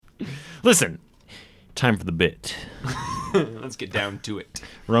Listen, time for the bit. Let's get down to it.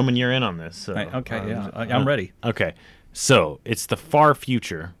 Roman, you're in on this. So, I'm ready. Okay, so it's the far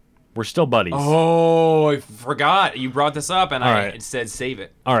future. We're still buddies. Oh, I forgot. You brought this up, and All I right. said save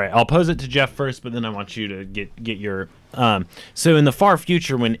it. All right, I'll pose it to Jeff first, but then I want you to get your. So in the far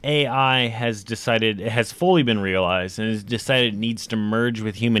future, when AI has fully been realized and has decided it needs to merge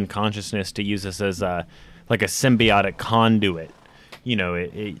with human consciousness to use us as like a symbiotic conduit,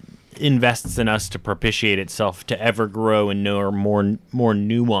 it invests in us to propitiate itself to ever grow and know more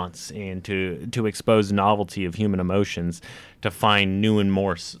nuance and to expose novelty of human emotions, to find new and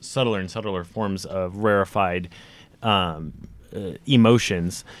more subtler and subtler forms of rarefied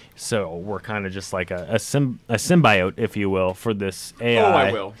emotions. So we're kind of just like a symbiote, if you will, for this AI. Oh,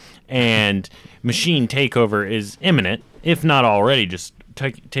 I will. And machine takeover is imminent, if not already just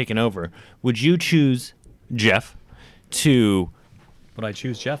taken over. Would you choose Jeff to... Would I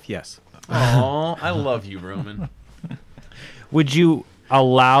choose Jeff? Yes. Oh, I love you, Roman. Would you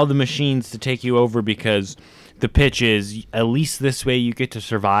allow the machines to take you over because the pitch is at least this way you get to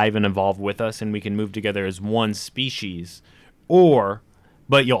survive and evolve with us and we can move together as one species,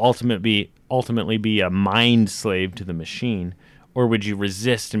 but you'll ultimately be a mind slave to the machine? Or would you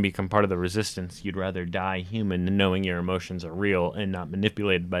resist and become part of the resistance? You'd rather die human knowing your emotions are real and not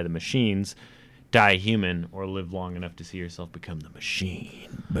manipulated by the machines, die human, or live long enough to see yourself become the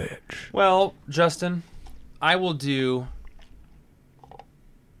machine, bitch. Well, Justin, I would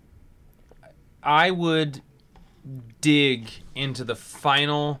dig into the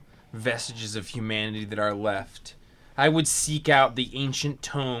final vestiges of humanity that are left. I would seek out the ancient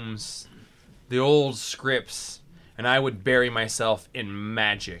tomes, the old scripts, and I would bury myself in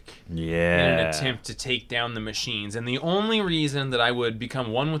magic Yeah. in an attempt to take down the machines. And the only reason that I would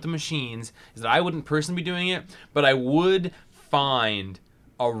become one with the machines is that I wouldn't personally be doing it, but I would find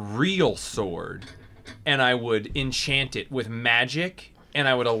a real sword and I would enchant it with magic, and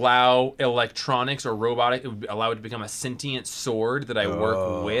I would allow electronics or robotic, it would allow it to become a sentient sword that I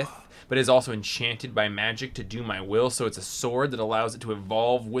work with, but is also enchanted by magic to do my will. So it's a sword that allows it to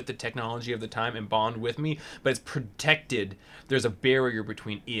evolve with the technology of the time and bond with me, but it's protected. There's a barrier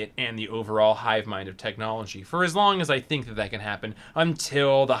between it and the overall hive mind of technology for as long as I think that can happen,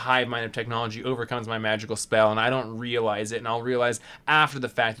 until the hive mind of technology overcomes my magical spell and I don't realize it, and I'll realize after the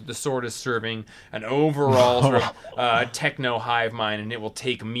fact that the sword is serving an overall sort of techno hive mind, and it will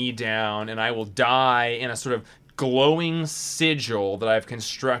take me down and I will die in a sort of glowing sigil that I've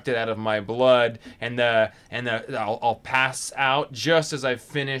constructed out of my blood, and I'll pass out just as I've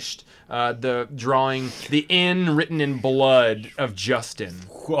finished the drawing the N written in blood of Justin,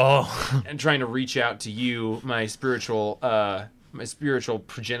 and trying to reach out to you, my spiritual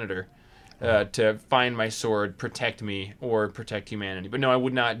progenitor, to find my sword, protect me, or protect humanity. But no, I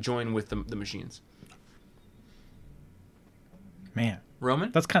would not join with the machines. Man,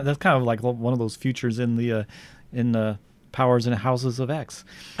 Roman? that's kind of like one of those futures in the Powers and Houses of X.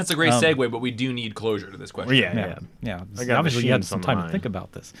 That's a great segue, but we do need closure to this question. Yeah. I got Obviously, you had machines some on time mine. to think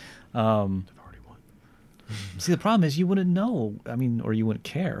about this. I've already won. See, the problem is you wouldn't know. I mean, or you wouldn't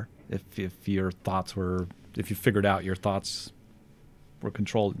care if your thoughts were, if you figured out your thoughts were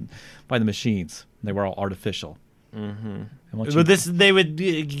controlled by the machines. They were all artificial. Mm-hmm. But they would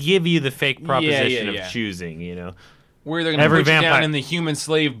give you the fake proposition yeah. of choosing, Where they're going to Every put you vampire- down in the human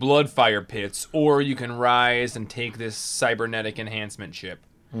slave blood fire pits, or you can rise and take this cybernetic enhancement chip.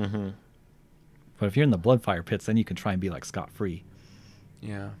 But if you're in the blood fire pits, then you can try and be like scot-free.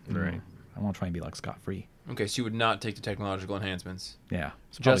 Yeah. Right. I want to try and be like scot-free. Okay, so you would not take the technological enhancements. Yeah.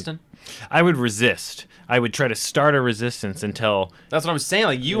 It's probably- Justin? I would resist. I would try to start a resistance until That's what I'm saying.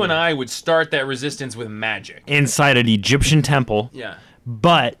 Like, you and I would start that resistance with magic. inside an Egyptian temple. Yeah.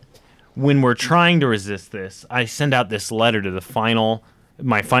 But when we're trying to resist this, I send out this letter to the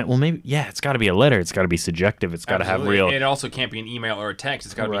it's got to be a letter. It's got to be subjective. It's got to have Absolutely. real. It also can't be an email or a text.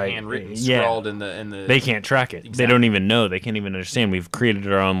 It's got to Right. be handwritten, Yeah. scrawled in the. They can't track it. They Exactly. don't even know. They can't even understand. We've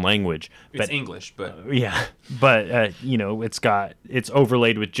created our own language. It's English, but Yeah, but it's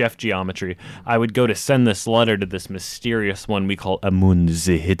overlaid with Jeff geometry. I would go to send this letter to this mysterious one we call Amun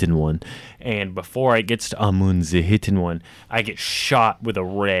the Hidden One, and before it gets to Amun the Hidden One, I get shot with a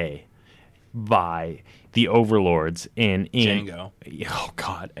ray by the overlords in Django. Oh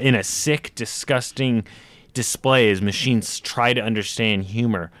God! In a sick, disgusting display as machines try to understand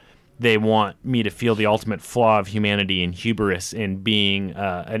humor. They want me to feel the ultimate flaw of humanity and hubris and being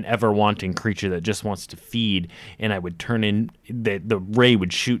an ever-wanting creature that just wants to feed. And I would turn in the ray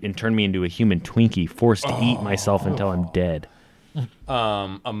would shoot and turn me into a human Twinkie, forced to eat myself until I'm dead.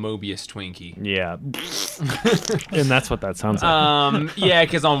 a Mobius Twinkie. Yeah. And that's what that sounds like. Yeah,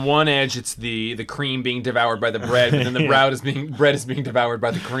 because on one edge it's the cream being devoured by the bread, and then the bread is being devoured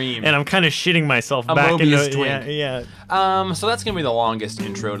by the cream. And I'm kind of shitting myself A back Mobius into twink. Yeah. So that's gonna be the longest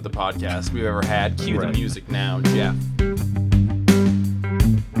intro to the podcast we've ever had. Cue the Right. music now, Jeff.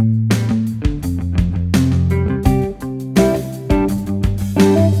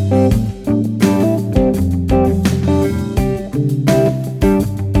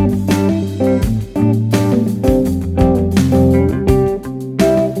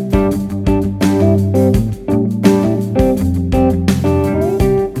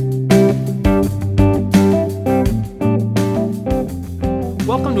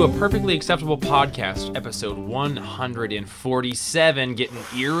 Welcome to A Perfectly Acceptable Podcast, episode 147, getting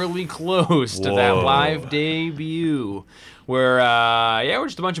eerily close to that Whoa. live debut. Where, we're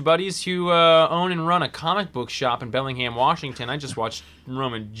just a bunch of buddies who own and run a comic book shop in Bellingham, Washington. I just watched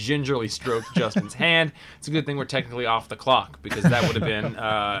Roman gingerly stroke Justin's hand. It's a good thing we're technically off the clock, because that would have been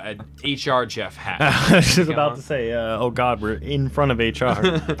an HR Jeff hat. I was just about to say, oh God, we're in front of HR.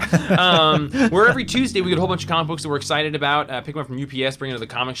 Where every Tuesday we get a whole bunch of comic books that we're excited about, pick them up from UPS, bring them to the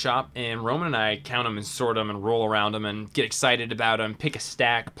comic shop, and Roman and I count them and sort them and roll around them and get excited about them, pick a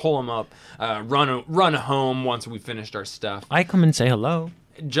stack, pull them up, run home once we finished our stuff. I come and say hello.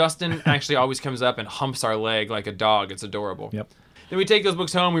 Justin actually always comes up and humps our leg like a dog. It's adorable. Yep. Then we take those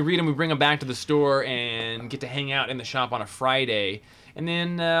books home, we read them, we bring them back to the store, and get to hang out in the shop on a Friday. And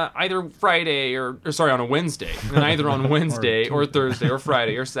then either Friday on a Wednesday. And then either on Wednesday or Thursday or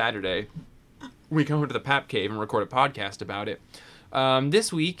Friday or Saturday, we come over to the Pap Cave and record a podcast about it.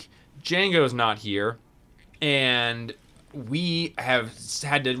 This week, Django's not here, and we have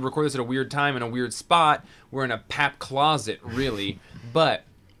had to record this at a weird time in a weird spot. We're in a Pap closet, really, but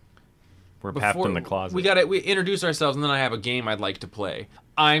We're papped in the closet. we introduce ourselves, and then I have a game I'd like to play.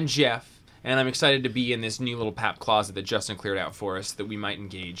 I'm Jeff, and I'm excited to be in this new little Pap closet that Justin cleared out for us, that we might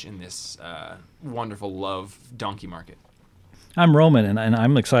engage in this wonderful love donkey market. I'm Roman, and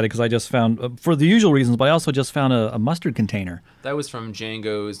I'm excited because I just found, for the usual reasons, but I also just found a mustard container. That was from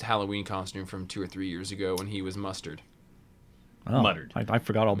Django's Halloween costume from 2 or 3 years ago when he was mustard. Oh, Muttered. I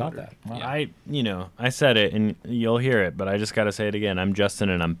forgot all about that. Wow. Yeah. I said it and you'll hear it, but I just got to say it again. I'm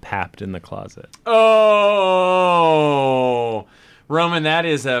Justin and I'm papped in the closet. Oh, Roman, that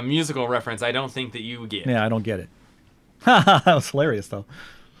is a musical reference I don't think that you get. Yeah, I don't get it. That was hilarious, though.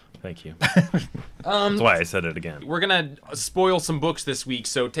 Thank you. That's why I said it again. We're gonna spoil some books this week,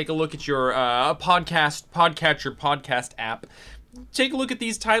 so take a look at your podcatcher podcast app. Take a look at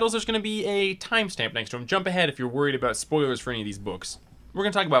these titles. There's going to be a timestamp next to them. Jump ahead if you're worried about spoilers for any of these books. We're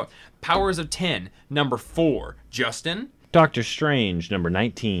going to talk about Powers of 10, number 4. Justin? Doctor Strange, number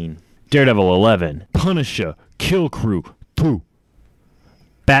 19. Daredevil, 11. Punisher, Kill Crew, 2.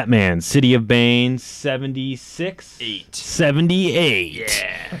 Batman, City of Bane, 76. 8. 78.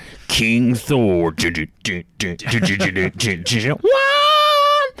 Yeah. King Thor.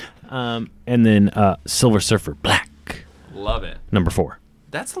 And then Silver Surfer, Black. Love it. Number 4.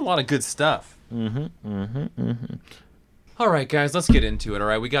 That's a lot of good stuff. All right, guys, let's get into it, all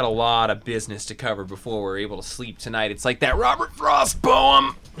right? We got a lot of business to cover before we're able to sleep tonight. It's like that Robert Frost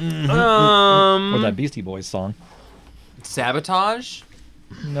poem. Or that Beastie Boys song. Sabotage?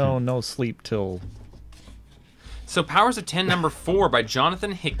 No sleep till... So Powers of 10, number 4 by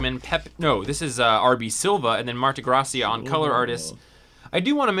Jonathan Hickman. This is R.B. Silva, and then Marta Gracia on color artists. I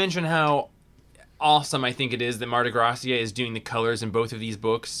do want to mention how awesome I think it is that Marta Gracia is doing the colors in both of these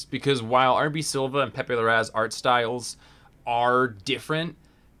books, because while R.B. Silva and Pepe Larraz's art styles are different,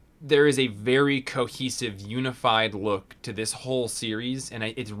 there is a very cohesive, unified look to this whole series, and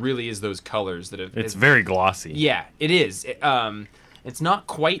it really is those colors that have... It's very glossy. Yeah, it is. It's not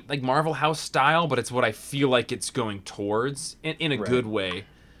quite like Marvel House style, but it's what I feel like it's going towards in a good way.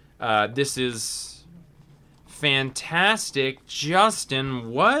 This is fantastic.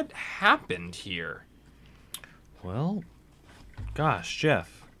 Justin, what happened here? Well, gosh,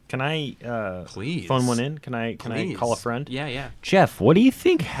 Jeff, can I Please. phone one in? Can I Please. call a friend? Yeah. Jeff, what do you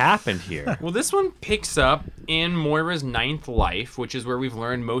think happened here? Well, this one picks up in Moira's 9th life, which is where we've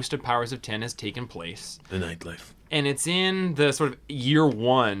learned most of Powers of 10 has taken place. The nightlife. And it's in the sort of year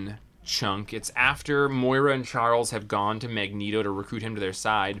 1 chunk. It's after Moira and Charles have gone to Magneto to recruit him to their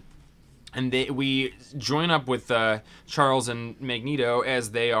side. And we join up with Charles and Magneto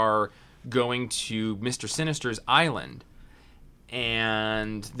as they are going to Mr. Sinister's island.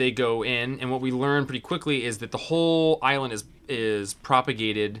 And they go in, and what we learn pretty quickly is that the whole island is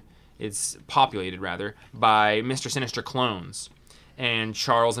populated by Mr. Sinister clones. And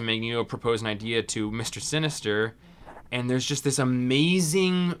Charles and Magneto propose an idea to Mr. Sinister And there's just this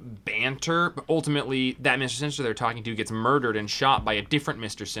amazing banter. But ultimately, that Mr. Sinister they're talking to gets murdered and shot by a different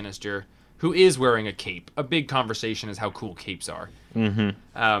Mr. Sinister who is wearing a cape. A big conversation is how cool capes are.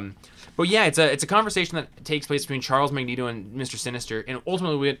 But yeah, it's a conversation that takes place between Charles Magneto and Mr. Sinister. And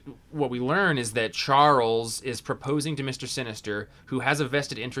ultimately, what we learn is that Charles is proposing to Mr. Sinister, who has a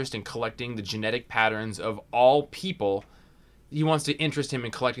vested interest in collecting the genetic patterns of all people. He wants to interest him in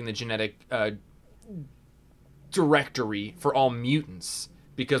collecting the genetic directory for all mutants,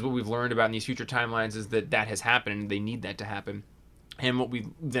 because what we've learned about in these future timelines is that has happened and they need that to happen. And what we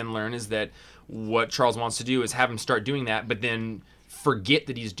then learn is that what Charles wants to do is have him start doing that, but then forget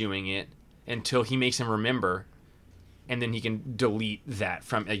that he's doing it until he makes him remember, and then he can delete that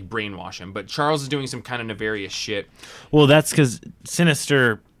from, like, brainwash him. But Charles is doing some kind of nefarious shit. Well, that's because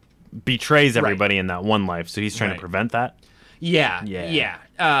Sinister betrays everybody in that one life, so he's trying to prevent that. Yeah.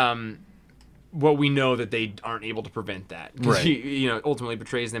 What we know that they aren't able to prevent that, because he, ultimately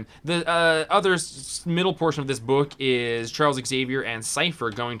betrays them. The other middle portion of this book is Charles Xavier and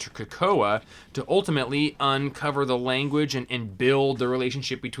Cypher going to Krakoa to ultimately uncover the language and build the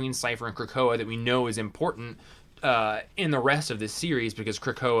relationship between Cypher and Krakoa that we know is important in the rest of this series, because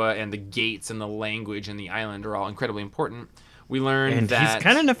Krakoa and the gates and the language and the island are all incredibly important. We learn that he's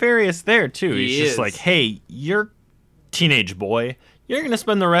kind of nefarious there too. He's just like, hey, you're teenage boy, you're gonna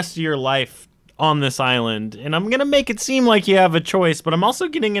spend the rest of your life on this island, and I'm gonna make it seem like you have a choice, but I'm also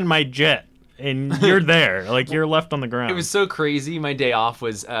getting in my jet, and you're there, like you're left on the ground. It was so crazy. My day off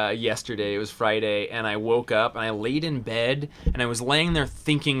was yesterday. It was Friday, and I woke up and I laid in bed, and I was laying there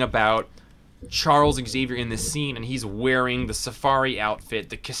thinking about Charles Xavier in this scene, and he's wearing the safari outfit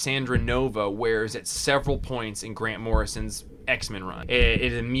that Cassandra Nova wears at several points in Grant Morrison's X-Men run.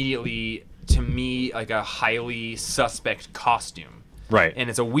 It immediately, to me, like a highly suspect costume. Right. And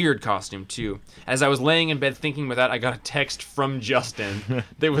it's a weird costume, too. As I was laying in bed thinking about that, I got a text from Justin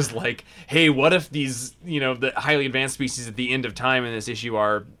that was like, hey, what if these, the highly advanced species at the end of time in this issue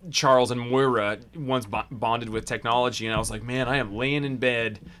are Charles and Moira, once bonded with technology? And I was like, man, I am laying in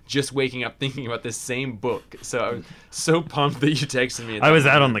bed just waking up thinking about this same book. So I was so pumped that you texted me. I was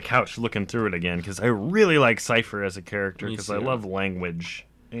out on the couch looking through it again, because I really like Cypher as a character, because I too. love language.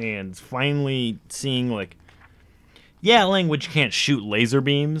 And finally seeing, like, yeah, language can't shoot laser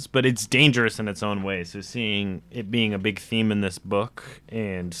beams, but it's dangerous in its own way. So seeing it being a big theme in this book,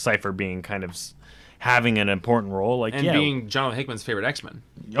 and Cypher being kind of having an important role, like, and being Jonathan Hickman's favorite X-Men.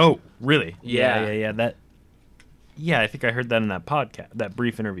 Oh, really? Yeah. I think I heard that in that podcast, that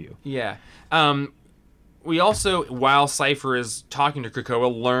brief interview. Yeah. We also, while Cypher is talking to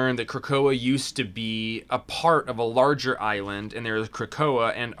Krakoa, learn that Krakoa used to be a part of a larger island, and there's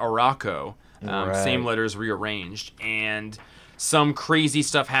Krakoa and Arakko. Same letters rearranged, and some crazy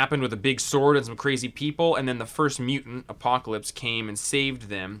stuff happened with a big sword and some crazy people, and then the first mutant, Apocalypse, came and saved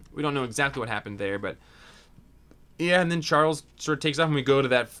them. We don't know exactly what happened there, but yeah, and then Charles sort of takes off, and we go to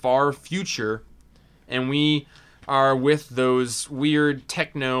that far future, and we are with those weird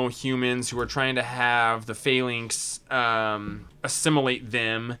techno-humans who are trying to have the Phalanx assimilate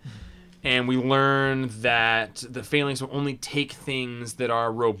them. And we learn that the Phalanx will only take things that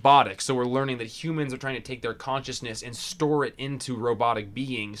are robotic. So we're learning that humans are trying to take their consciousness and store it into robotic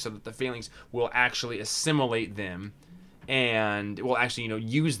beings, so that the Phalanx will actually assimilate them and will actually,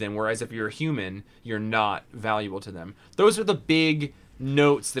 use them. Whereas if you're a human, you're not valuable to them. Those are the big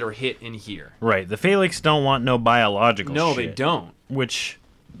notes that are hit in here. Right. The Phalanx don't want no biological shit. No, they don't. Which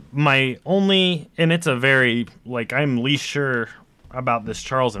my only, and it's a very, like, I'm least sure about this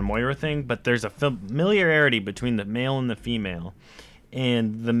Charles and Moira thing, but there's a familiarity between the male and the female,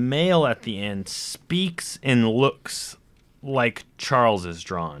 and the male at the end speaks and looks like Charles is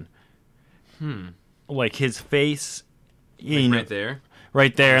drawn. Like his face, right there, and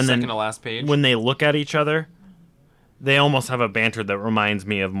then second to last page. When they look at each other, they almost have a banter that reminds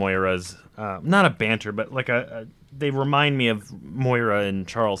me of Moira's. Not a banter, but like they remind me of Moira and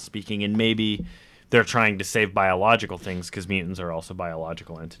Charles speaking, and maybe they're trying to save biological things, because mutants are also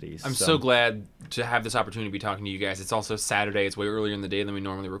biological entities. I'm so glad to have this opportunity to be talking to you guys. It's also Saturday. It's way earlier in the day than we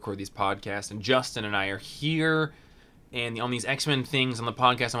normally record these podcasts. And Justin and I are here, and on these X-Men things on the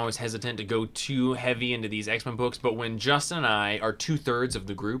podcast, I'm always hesitant to go too heavy into these X-Men books. But when Justin and I are 2/3 of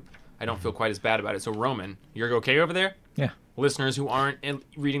the group, I don't feel quite as bad about it. So Roman, you're okay over there? Yeah. Listeners who aren't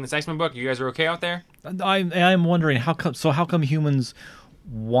reading this X-Men book, you guys are okay out there? I'm wondering how come humans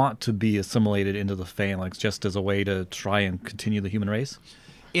want to be assimilated into the Phalanx, just as a way to try and continue the human race?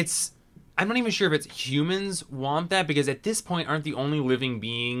 I'm not even sure if it's humans want that, because at this point, aren't the only living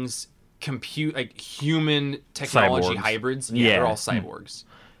beings human technology Cyborgs. hybrids? Yeah, they're all cyborgs.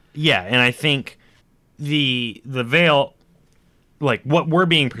 Yeah, and I think the veil, like what we're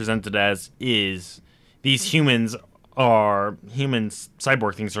being presented as is these humans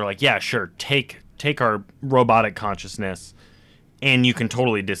cyborg things are like, yeah, sure, take our robotic consciousness and you can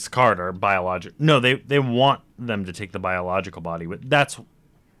totally discard our biological. No, they want them to take the biological body, but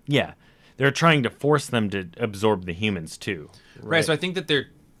they're trying to force them to absorb the humans too. Right. So I think that they're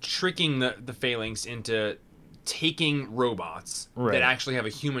tricking the phalanx into taking robots Right. that actually have a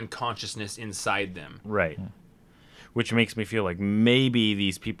human consciousness inside them. Right. Which makes me feel like maybe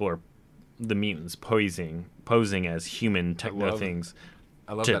these people are the mutants posing as human techno things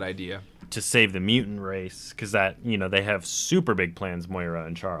I love To- that idea. to save the mutant race, because that, they have super big plans, Moira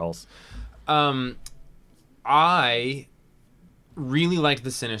and Charles. I really liked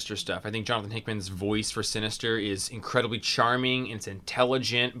the Sinister stuff. I think Jonathan Hickman's voice for Sinister is incredibly charming. It's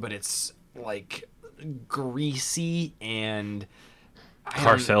intelligent, but it's like greasy and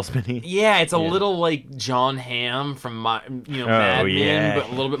Car salesman. Yeah, it's a little like John Hamm from Mad Men, yeah. but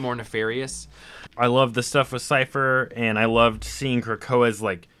a little bit more nefarious. I loved the stuff with Cypher, and I loved seeing Krakoa's,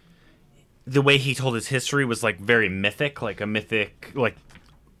 like, the way he told his history was, like, very mythic, like a mythic, like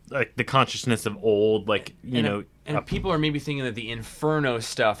the consciousness of old, like, And people are maybe thinking that the Inferno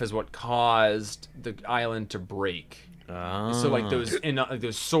stuff is what caused the island to break. So like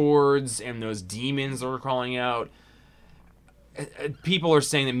those swords and those demons that we're calling out, people are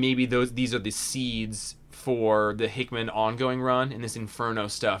saying that maybe these are the seeds for the Hickman ongoing run, and this Inferno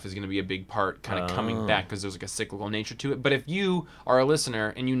stuff is going to be a big part, kind of coming back because there's like a cyclical nature to it. But if you are a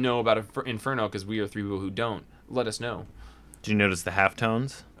listener and you know about Inferno, because we are three people who don't, let us know. Did you notice the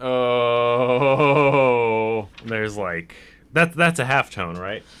halftones? Oh, There's like that's a halftone,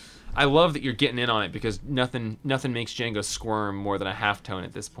 right? I love that you're getting in on it, because nothing makes Django squirm more than a halftone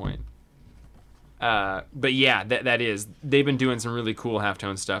at this point. But yeah, that is. They've been doing some really cool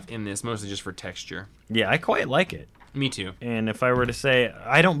halftone stuff in this, mostly just for texture. Yeah, I quite like it. Me too. And if I were to say,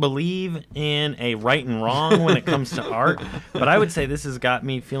 I don't believe in a right and wrong when it comes to art, but I would say this has got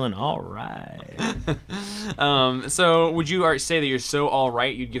me feeling all right. So would you say that you're so all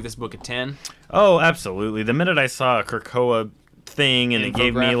right, you'd give this book a 10? Oh, absolutely. The minute I saw a Krakoa thing and it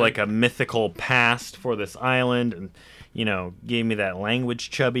gave me Infographic. like a mythical past for this island and, gave me that language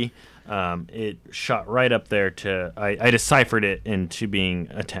chubby, it shot right up there to, I deciphered it into being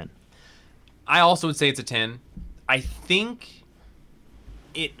a 10. I also would say it's a 10. I think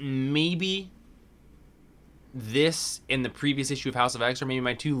it maybe this and the previous issue of House of X are maybe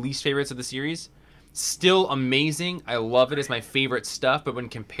my two least favorites of the series. Still amazing. I love it as my favorite stuff, but when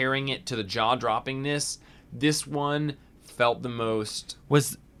comparing it to the jaw-droppingness, this one felt the most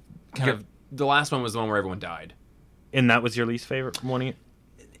Was the last one was the one where everyone died. and that was your least favorite one?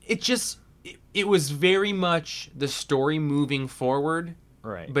 It was very much the story moving forward,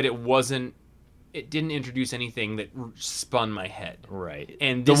 Right. but it didn't introduce anything that spun my head. Right.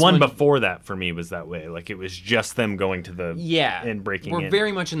 And the this one one- before that for me was that way. Like it was just them going to the and breaking we're in.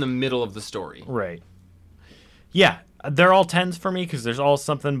 very much in the middle of the story. Right. Yeah, they're all 10s for me because there's all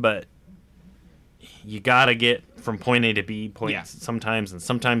something, but you gotta get from point A to B sometimes, and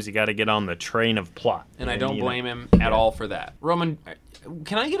sometimes you gotta get on the train of plot. And I don't blame him at all for that. Roman,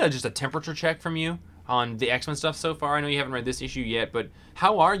 can I get just a temperature check from you on the X-Men stuff so far? I know you haven't read this issue yet, but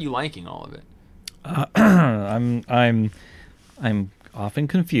how are you liking all of it? I'm often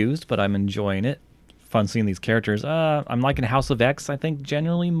confused, but I'm enjoying it. Fun seeing these characters. I'm liking House of X, I think,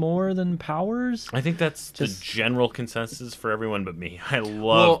 generally more than Powers. I think that's Just- the general consensus for everyone but me. I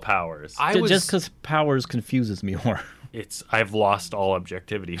love Powers. Just because Powers confuses me more. I've lost all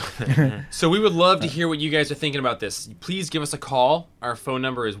objectivity with it. So we would love to hear what you guys are thinking about this. Please give us a call. Our phone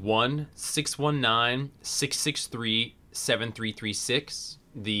number is 1-619-663-7336.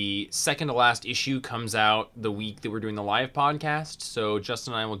 The second to last issue comes out the week that we're doing the live podcast. So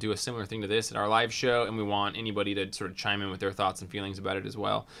Justin and I will do a similar thing to this at our live show, and we want anybody to sort of chime in with their thoughts and feelings about it as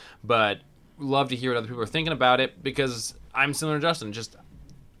well. But love to hear what other people are thinking about it, because I'm similar to Justin.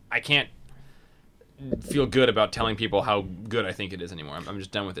 I can't feel good about telling people how good I think it is anymore. I'm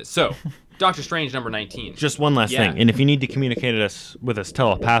just done with it. So, Doctor Strange number 19. Just one last Yeah. thing. And if you need to communicate with us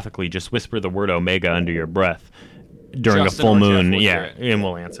telepathically, just whisper the word Omega under your breath during Justin a full or Jeff moon. will hear Yeah, it. and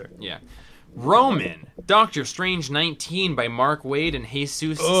we'll answer. Yeah. Roman, Doctor Strange 19 by Mark Waid and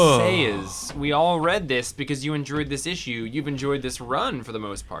Jesus Ugh. Sayes. We all read this because you enjoyed this issue. You've enjoyed this run for the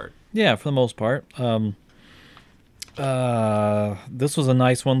most part. Yeah, for the most part. This was a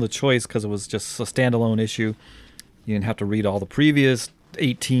nice one, the choice, because it was just a standalone issue. You didn't have to read all the previous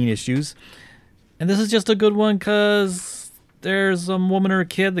 18 issues. And this is just a good one because there's a woman or a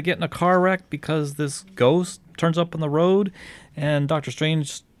kid that get in a car wreck because this ghost turns up on the road, and Doctor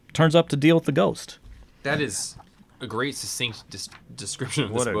Strange turns up to deal with the ghost. That is a great succinct description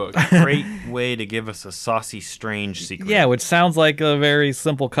of What this a book. great way to give us a saucy, strange secret. Yeah, which sounds like a very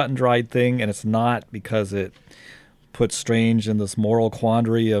simple, cut and dried thing, and it's not, because it puts Strange in this moral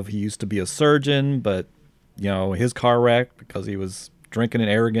quandary of he used to be a surgeon, but his car wreck because he was drinking and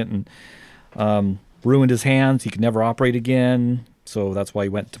arrogant and ruined his hands. He could never operate again, so that's why he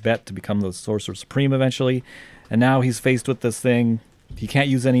went to Tibet to become the Sorcerer Supreme eventually. And now he's faced with this thing. He can't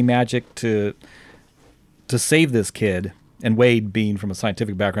use any magic to save this kid. And Wade, being from a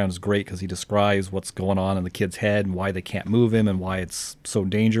scientific background, is great because he describes what's going on in the kid's head and why they can't move him and why it's so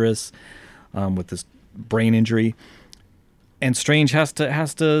dangerous with this brain injury. And Strange has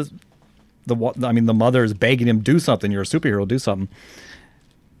to. The mother is begging him, do something. You're a superhero, do something.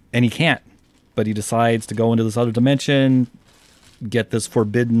 And he can't. But he decides to go into this other dimension, get this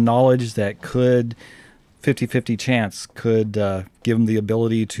forbidden knowledge that could, 50-50 chance, could give him the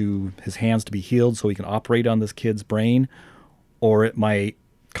ability to his hands to be healed so he can operate on this kid's brain. Or it might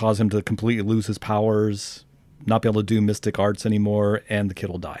cause him to completely lose his powers, not be able to do mystic arts anymore, and the kid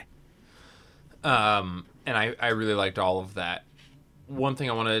will die. And I really liked all of that. One thing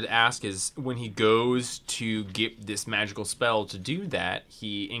I wanted to ask is, when he goes to get this magical spell to do that,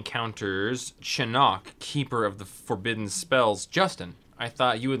 he encounters Shinnok, keeper of the forbidden spells. Justin, I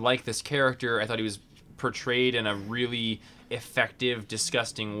thought you would like this character. I thought he was portrayed in a really effective,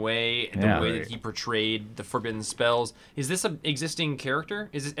 disgusting way. Yeah. The way that he portrayed the forbidden spells. Is this an existing character?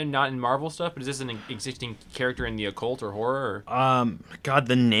 Is this, and not in Marvel stuff, but is this an existing character in the occult or horror? God,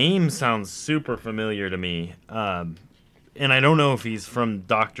 the name sounds super familiar to me. And I don't know if he's from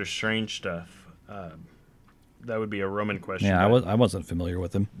Doctor Strange stuff. That would be a Roman question. Yeah, I wasn't familiar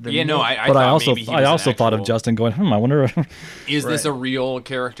with him. I thought But I maybe also thought of actual- Justin going, I wonder. Is this Right. a real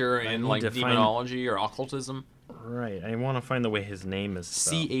character in need like to find- demonology or occultism? Right. I want to find the way his name is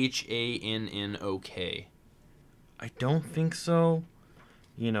spelled. Channok. I don't think so.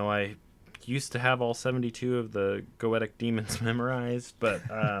 I used to have all 72 of the Goetic demons memorized, but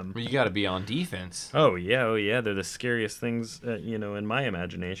Well, you got to be on defense. oh yeah, they're the scariest things, in my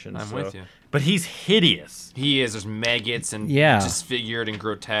imagination. I'm so. with you. But he's hideous. He is. There's maggots and Yeah. disfigured and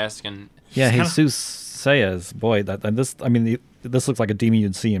grotesque and Yeah, It's kinda- Jesus Saez, boy, this looks like a demon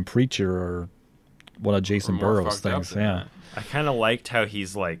you'd see in Preacher or one of Jason more Burroughs fucked up things. than Yeah, that. I kind of liked how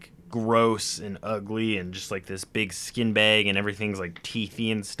he's like gross and ugly and just like this big skin bag and everything's like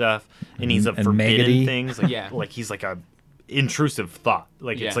teethy and stuff. And he's a And forbidden maggoty. things. Like, Yeah. like he's like a intrusive thought.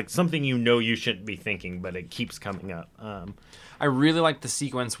 Like Yeah. it's like something you shouldn't be thinking, but it keeps coming up. I really like the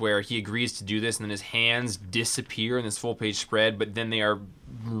sequence where he agrees to do this and then his hands disappear in this full page spread, but then they are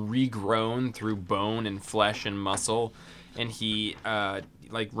regrown through bone and flesh and muscle. And he,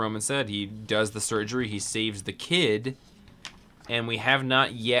 like Roman said, he does the surgery, he saves the kid, and we have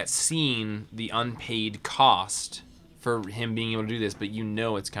not yet seen the unpaid cost for him being able to do this, but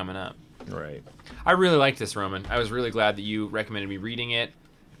it's coming up. Right. I really liked this, Roman. I was really glad that you recommended me reading it.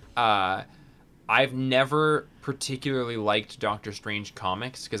 I've never particularly liked Doctor Strange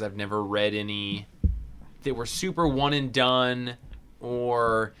comics because I've never read any that were super one and done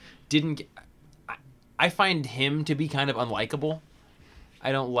or didn't get... I find him to be kind of unlikable.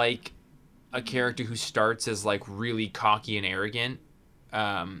 I don't like a character who starts as like really cocky and arrogant.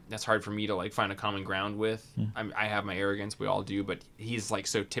 That's hard for me to like find a common ground with. I have my arrogance, we all do, but he's like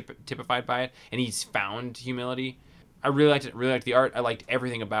so typified by it, and he's found humility. I really liked it. Really liked the art. I liked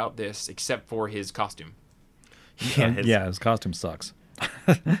everything about this except for his costume. Yeah. his costume sucks.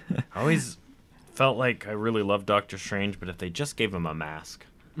 I always felt like I really loved Doctor Strange, but if they just gave him a mask,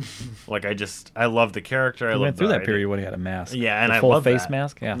 like I love the character. I I love went through the that idea. period when he had a mask. Yeah, and the I full love face that.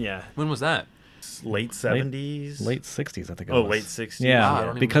 mask. Yeah, Yeah, When was that? late 70s, late 60s, I think. It Oh, was. late 60s. Yeah, Wow, I don't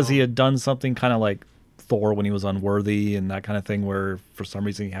even because he know. had done something kind of like Thor when he was unworthy and that kind of thing, where for some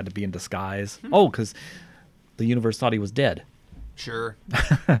reason he had to be in disguise. Oh, because the universe thought he was dead. Sure.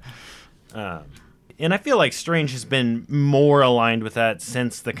 And I feel like Strange has been more aligned with that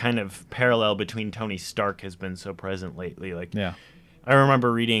since the kind of parallel between Tony Stark has been so present lately. Like, Yeah. I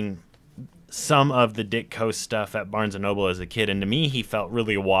remember reading some of the Dick Coast stuff at Barnes & Noble as a kid, and to me he felt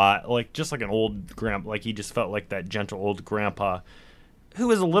really just like an old grandpa. Like, he just felt like that gentle old grandpa who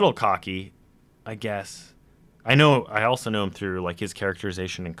was a little cocky, I guess. I also know him through like his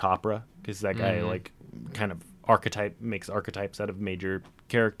characterization in Copra, because that guy like kind of makes archetypes out of major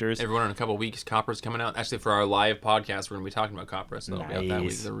characters. Everyone, in a couple of weeks, Copra's coming out. Actually, for our live podcast, we're going to be talking about Copra, so it'll be out that week.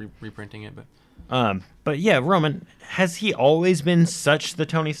 Nice. They're reprinting it, but... But yeah, Roman, has he always been such the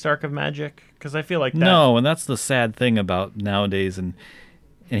Tony Stark of magic? Because I feel like that. No, and that's the sad thing about nowadays, and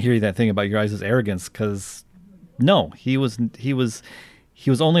hearing that thing about your guys' arrogance. Because no, he he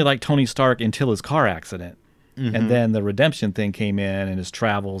was only like Tony Stark until his car accident. And then the redemption thing came in, and his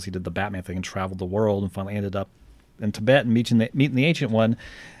travels. He did the Batman thing and traveled the world, and finally ended up in Tibet and meeting the Ancient One,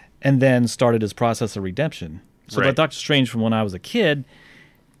 and then started his process of redemption. So Right. Doctor Strange, from when I was a kid,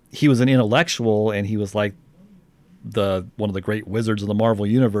 he was an intellectual, and he was like one of the great wizards of the Marvel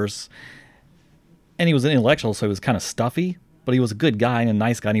Universe. And he was an intellectual, so he was kind of stuffy, but he was a good guy and a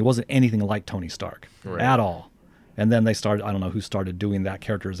nice guy, and he wasn't anything like Tony Stark at all. And then they started, I don't know who started doing that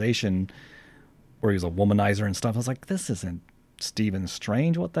characterization where he was a womanizer and stuff. I was like, this isn't Stephen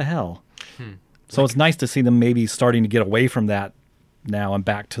Strange. What the hell? So it's nice to see them maybe starting to get away from that now and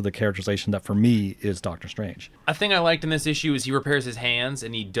back to the characterization that for me is Doctor Strange. A thing I liked in this issue is he repairs his hands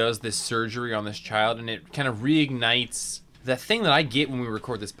and he does this surgery on this child, and it kind of reignites the thing that I get when we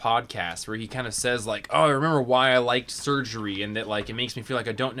record this podcast, where he kind of says like, oh, I remember why I liked surgery, and that like it makes me feel like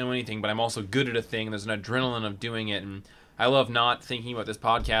I don't know anything, but I'm also good at a thing. There's an adrenaline of doing it, and I love not thinking about this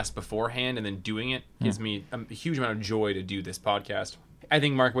podcast beforehand and then doing it. Gives me a huge amount of joy to do this podcast. I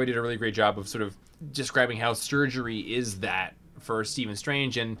think Mark Waid did a really great job of sort of describing how surgery is that for Stephen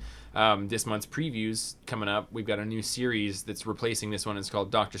Strange. And this month's previews coming up, we've got a new series that's replacing this one. It's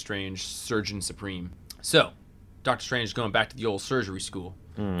called Doctor Strange Surgeon Supreme. So Doctor Strange is going back to the old surgery school.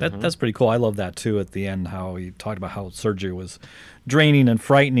 That's pretty cool. I love that too at the end, how he talked about how surgery was draining and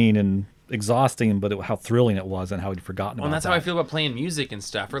frightening and exhausting, but how thrilling it was and how he'd forgotten about Well, and that's that. how I feel about playing music and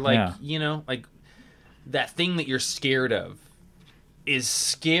stuff. Or like, Yeah. you know, like that thing that you're scared of is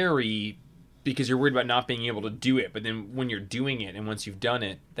scary because you're worried about not being able to do it. But then when you're doing it and once you've done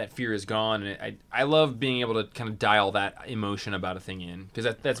it, that fear is gone. And I love being able to kind of dial that emotion about a thing in,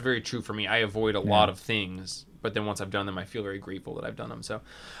 because that's very true for me. I avoid a lot of things, but then once I've done them, I feel very grateful that I've done them. So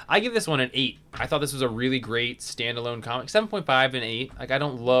I give this one an 8. I thought this was a really great standalone comic. 7.5 and 8. Like, I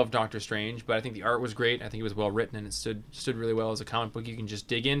don't love Doctor Strange, but I think the art was great. I think it was well written, and it stood really well as a comic book you can just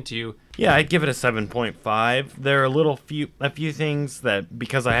dig into. Yeah, I'd give it a 7.5. There are a few things that,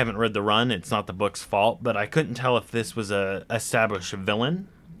 because I haven't read the run, it's not the book's fault, but I couldn't tell if this was a established villain,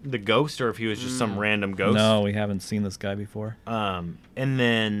 the Ghost, or if he was just some random ghost. No, we haven't seen this guy before. And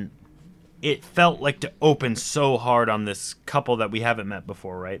then it felt like to open so hard on this couple that we haven't met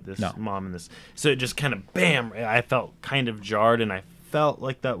before, right? This No. mom and this. So it just kind of, bam, I felt kind of jarred, and I felt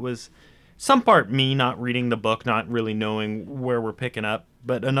like that was some part me not reading the book, not really knowing where we're picking up,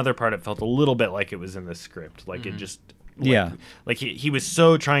 but another part it felt a little bit like it was in the script. Like it just... Yeah. Like he was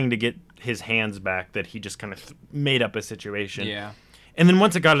so trying to get his hands back that he just kind of made up a situation. Yeah. And then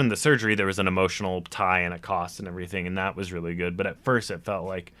once it got into surgery, there was an emotional tie and a cost and everything, and that was really good. But at first it felt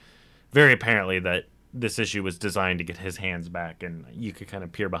like very apparently that this issue was designed to get his hands back, and you could kind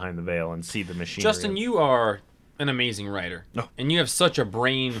of peer behind the veil and see the machinery. Justin, you are an amazing writer, Oh. and you have such a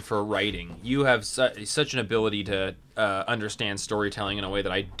brain for writing. You have such an ability to understand storytelling in a way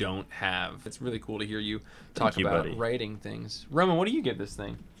that I don't have. It's really cool to hear you talk you, about buddy. writing things. Roman, what do you give this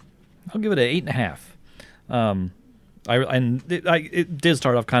thing? I'll give it an 8.5. It did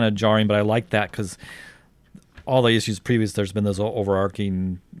start off kind of jarring, but I like that because all the issues previous, there's been this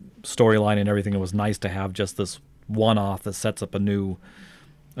overarching storyline and everything. It was nice to have just this one-off that sets up a new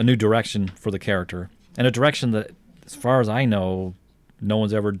direction for the character, and a direction that, as far as I know, no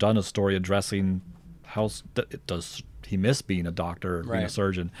one's ever done a story addressing how does he miss being a doctor or being a Right.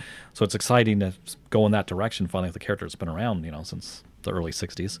 surgeon. So it's exciting to go in that direction. Finally, with the character that's been around, since the early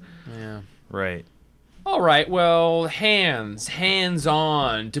 '60s. Yeah. Right. All right, well, hands-on.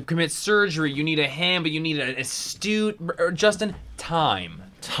 To commit surgery, you need a hand, but you need an astute... Justin, time.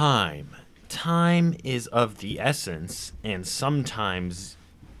 Time is of the essence, and sometimes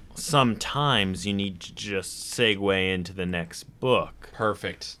you need to just segue into the next book.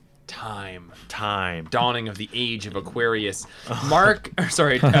 Perfect. Time. Time. Dawning of the age of Aquarius. Chip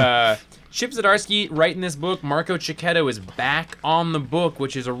Zdarsky writing this book. Marco Cicchetto is back on the book,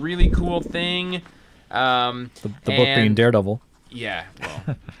 which is a really cool thing. The book being Daredevil. Yeah,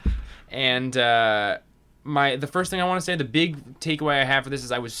 well. And the first thing I want to say, the big takeaway I have for this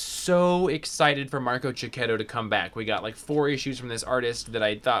is I was so excited for Marco Cicchetto to come back. We got like 4 issues from this artist that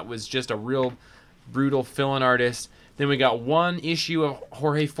I thought was just a real brutal fill-in artist. Then we got 1 issue of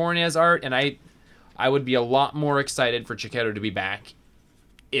Jorge Fornes art, and I would be a lot more excited for Cicchetto to be back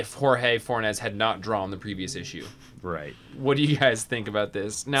if Jorge Fornes had not drawn the previous issue. Right. What do you guys think about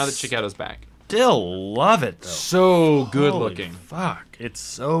this now that Cicchetto's back? Still love it though. So good Holy looking. Fuck. It's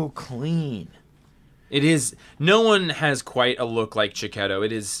so clean. It is. No one has quite a look like Cicchetto.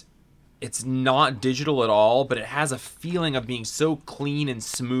 It's not digital at all, but it has a feeling of being so clean and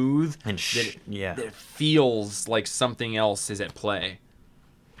smooth And that yeah. it feels like something else is at play.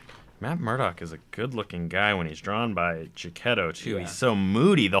 Matt Murdock is a good-looking guy when he's drawn by Giacchetto, too. Yeah. He's so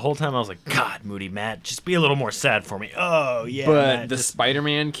moody. The whole time I was like, God, moody Matt, just be a little more sad for me. Oh, yeah, But Matt, the just-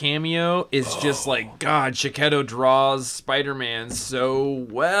 Spider-Man cameo is just like, God, Giacchetto draws Spider-Man so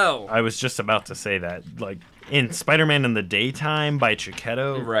well. I was just about to say that. Like, in Spider-Man in the Daytime by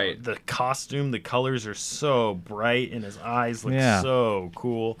Giacchetto, Right. the costume, the colors are so bright, and his eyes look Yeah. so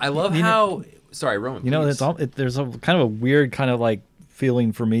cool. I love how... Sorry, Roman, You know, please. it's all. There's a kind of a weird kind of like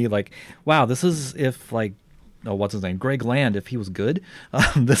feeling for me, like, wow, this is if like, oh, what's his name, Greg Land, if he was good.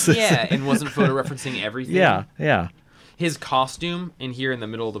 This is. Yeah, and wasn't photo referencing everything. yeah. His costume in here in the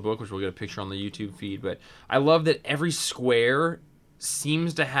middle of the book, which we'll get a picture on the YouTube feed, but I love that every square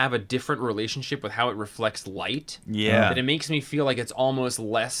seems to have a different relationship with how it reflects light. Yeah. That it makes me feel like it's almost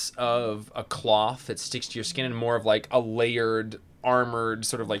less of a cloth that sticks to your skin and more of like a layered, armored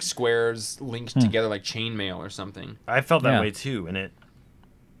sort of like squares linked together like chainmail or something. I felt that Yeah. way, too, and it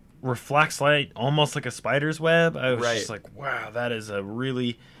reflects light almost like a spider's web. I was Right. just like, wow, that is a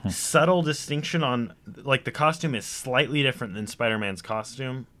really subtle distinction on, like, the costume is slightly different than Spider-Man's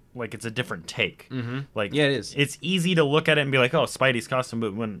costume. Like, it's a different take. Mhm. Like, Yeah, it is. It's easy to look at it and be like, oh, Spidey's costume,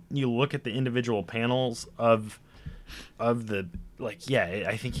 but when you look at the individual panels of the, like, yeah,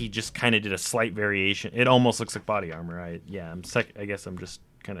 I think he just kind of did a slight variation. It almost looks like body armor. I guess I'm just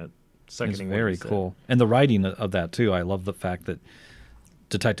kind of It's seconding what very you said. cool, and the writing of that too. I love the fact that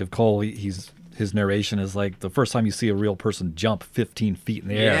Detective Cole, his narration is like the first time you see a real person jump 15 feet in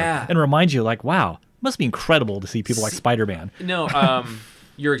the air, Yeah. and reminds you like, wow, it must be incredible to see people like Spider-Man. No,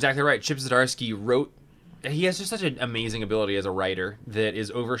 you're exactly right. Chip Zdarsky wrote. He has just such an amazing ability as a writer that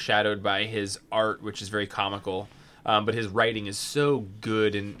is overshadowed by his art, which is very comical. But his writing is so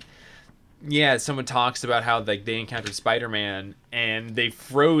good, and yeah, someone talks about how like they encountered Spider-Man and they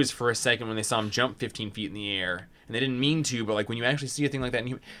froze for a second when they saw him jump 15 feet in the air, and they didn't mean to, but like when you actually see a thing like that,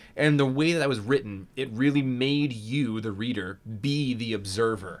 and the way that was written, it really made you, the reader, be the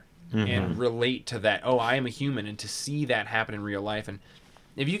observer and relate to that. Oh, I am a human, and to see that happen in real life. And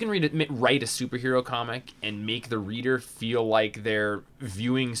if you can write a superhero comic and make the reader feel like they're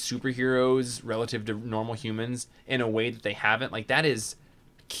viewing superheroes relative to normal humans in a way that they haven't, like that is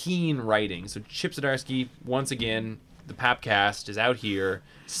keen writing. So Chip Zdarsky, once again, the Papcast is out here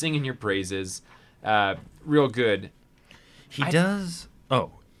singing your praises. Real good. He does.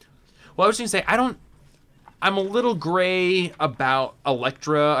 Oh, Well, I was going to say, I'm a little gray about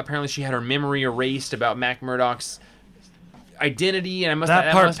Elektra. Apparently she had her memory erased about Matt Murdock's identity, and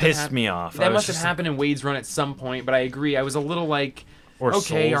That part must have pissed me off. I That was must have just happened in Wade's run at some point, but I agree. I was a little like, or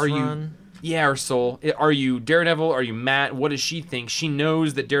okay, Soul's are you? Run. Yeah, or Soul. Are you Daredevil? Are you Matt? What does she think? She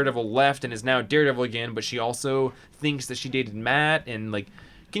knows that Daredevil left and is now Daredevil again, but she also thinks that she dated Matt. And like,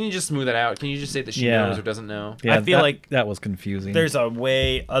 can you just smooth that out? Can you just say that she Yeah. knows or doesn't know? Yeah, I feel that, like that was confusing. There's a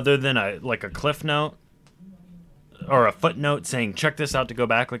way other than a cliff note or a footnote saying check this out to go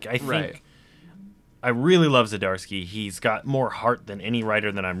back. Like I think Right. I really love Zdarsky. He's got more heart than any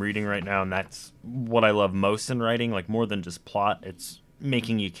writer that I'm reading right now, and that's what I love most in writing. Like more than just plot, it's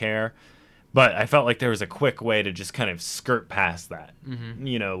making you care. But I felt like there was a quick way to just kind of skirt past that. Mm-hmm.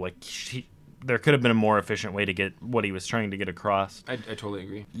 You know, like there could have been a more efficient way to get what he was trying to get across. I totally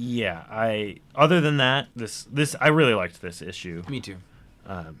agree. Yeah, other than that, this I really liked this issue. Me too.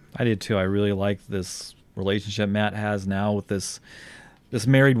 I did too. I really like this relationship Matt has now with this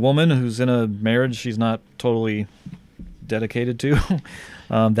married woman who's in a marriage she's not totally dedicated to.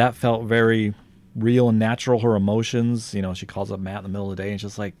 That felt very real and natural. Her emotions, you know, she calls up Matt in the middle of the day and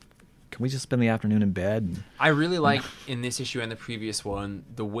she's like, can we just spend the afternoon in bed? And I really like in this issue and the previous one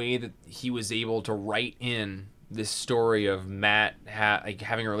the way that he was able to write in this story of Matt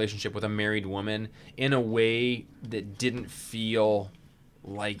having a relationship with a married woman in a way that didn't feel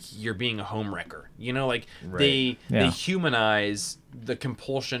like you're being a homewrecker. You know, like they Yeah. humanize the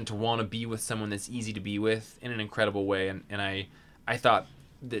compulsion to want to be with someone that's easy to be with in an incredible way. And I thought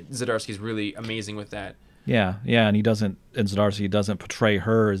that Zdarsky's really amazing with that. yeah, and Zdarsky doesn't portray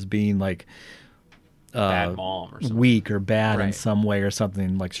her as being like Bad mom or something. weak or bad in Right. some way or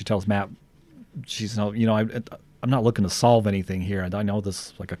something. Like she tells Matt, she's no, you know, I'm not looking to solve anything here. And I know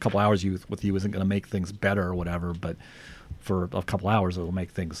this like a couple hours with you isn't going to make things better or whatever, but for a couple hours it'll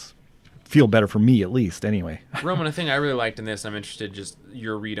make things feel better for me at least. Anyway, Roman, a thing I really liked in this, I'm interested just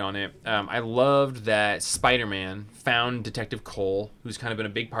your read on it. I loved that Spider-Man found Detective Cole, who's kind of been a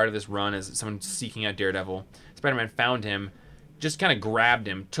big part of this run as someone seeking out Daredevil. Spider-Man found him, just kind of grabbed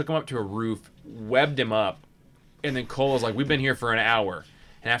him, took him up to a roof, webbed him up, and then Cole was like, we've been here for an hour.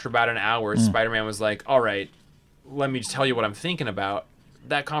 And after about an hour, Spider-Man was like, all right, let me just tell you what I'm thinking about.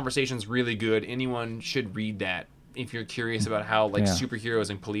 That conversation's really good. Anyone should read that. if you're curious about how like Yeah. superheroes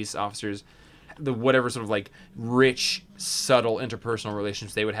and police officers, the whatever sort of like rich, subtle interpersonal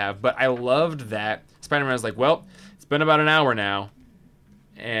relationships they would have. But I loved that Spider-Man was like, well, it's been about an hour now.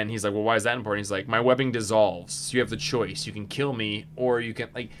 And he's like, well, why is that important? He's like, my webbing dissolves. So you have the choice. You can kill me or you can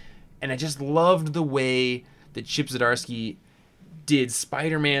like, and I just loved the way that Chip Zdarsky did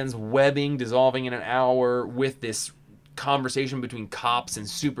Spider-Man's webbing dissolving in an hour with this conversation between cops and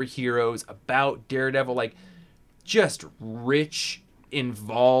superheroes about Daredevil. Like, just rich,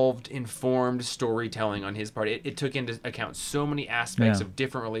 involved, informed storytelling on his part. It took into account so many aspects Yeah. of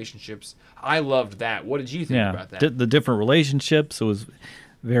different relationships. I loved that. What did you think about that? The different relationships, it was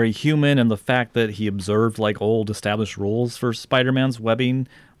very human, and the fact that he observed like old established rules for Spider-Man's webbing.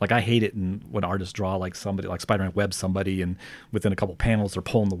 Like, I hate it when artists draw like somebody like Spider-Man webs somebody, and within a couple panels they're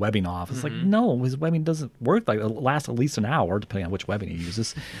pulling the webbing off. It's like, no, his webbing doesn't work. Like, it lasts at least an hour depending on which webbing he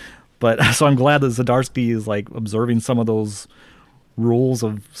uses. But so I'm glad that Zdarsky is like observing some of those rules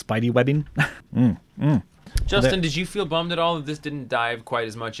of Spidey webbing. Justin, did you feel bummed at all that this didn't dive quite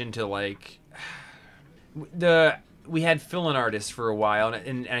as much into like we had fill-in artists for a while,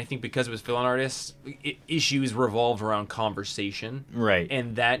 and I think because it was fill-in artists, issues revolved around conversation, Right.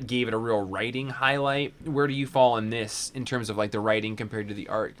 and that gave it a real writing highlight. Where do you fall on this in terms of like the writing compared to the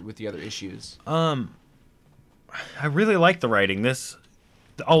art with the other issues? I really like the writing.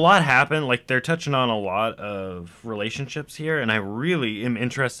 A lot happened. Like, they're touching on a lot of relationships here, and I really am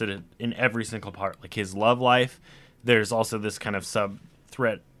interested in every single part. Like, his love life. There's also this kind of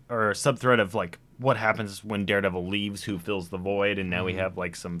subthread of like what happens when Daredevil leaves, who fills the void, and now we have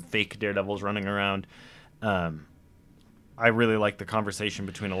like some fake Daredevils running around. I really like the conversation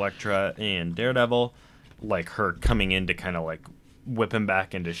between Elektra and Daredevil, like her coming in to kind of like whip him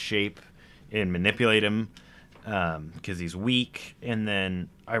back into shape and manipulate him because he's weak. And then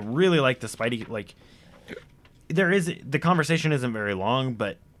I really like the Spidey, like the conversation isn't very long,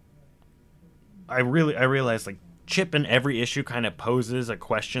 but I realized like Chip in every issue kind of poses a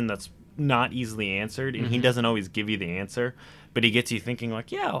question that's not easily answered, and he doesn't always give you the answer, but he gets you thinking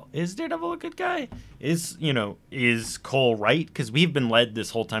like, yeah, is Daredevil a good guy? Is Cole right? Because we've been led this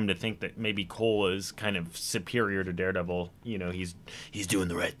whole time to think that maybe Cole is kind of superior to Daredevil. He's doing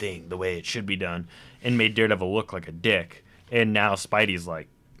the right thing the way it should be done, and made Daredevil look like a dick. And now Spidey's like,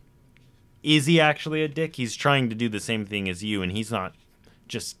 is he actually a dick? He's trying to do the same thing as you, and he's not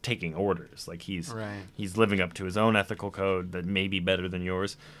just taking orders. Like, he's living up to his own ethical code that may be better than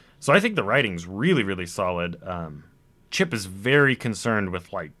yours. So I think the writing's really, really solid. Chip is very concerned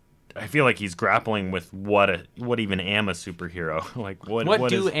with, like, I feel like he's grappling with what even am a superhero. Like, what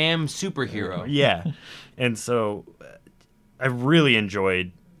am superhero? Yeah. And so I really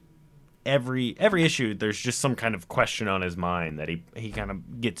enjoyed every issue. There's just some kind of question on his mind that he kind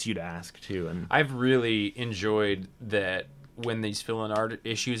of gets you to ask too. And I've really enjoyed that when these fill-in art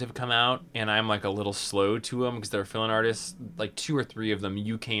issues have come out, and I'm like a little slow to them because they're fill-in artists, like 2 or 3 of them,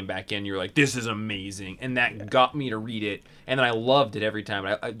 you came back in, you're like, this is amazing, and that got me to read it, and then I loved it every time.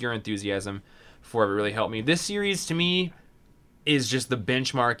 Your enthusiasm for it really helped me. This series to me is just the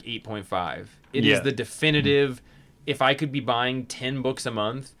benchmark 8.5. It is the definitive. If I could be buying 10 books a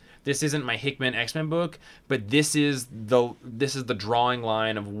month, this isn't my Hickman X-Men book, but this is the drawing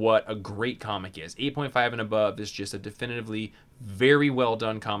line of what a great comic is. 8.5 and above is just a definitively very well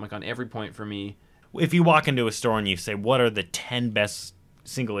done comic on every point for me. if you walk into a store and you say, what are the 10 best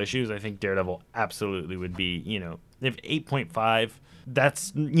single issues, I think Daredevil absolutely would be, if 8.5,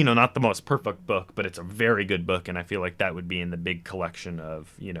 that's, not the most perfect book, but it's a very good book, and I feel like that would be in the big collection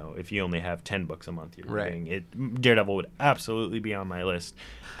of, if you only have 10 books a month you're reading. Daredevil would absolutely be on my list.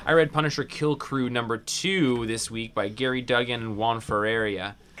 I read Punisher Kill Crew #2 this week by Gary Duggan and Juan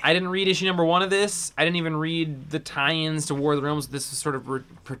Ferreira. I didn't read issue #1 of this. I didn't even read the tie-ins to War of the Realms this is sort of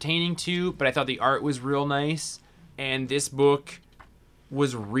pertaining to, but I thought the art was real nice, and this book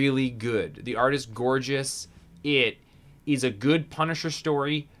was really good. The art is gorgeous. It is a good Punisher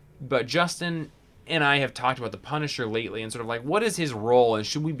story, but Justin and I have talked about the Punisher lately and sort of like, what is his role, and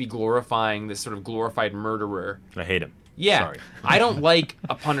should we be glorifying this sort of glorified murderer? I hate him. Yeah. Sorry. I don't like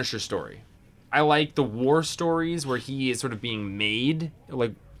a Punisher story. I like the war stories where he is sort of being made,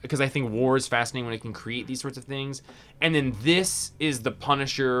 because I think war is fascinating when it can create these sorts of things. And then this is the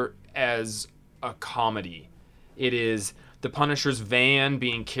Punisher as a comedy. It is the Punisher's van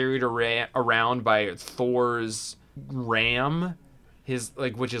being carried around by Thor's ram,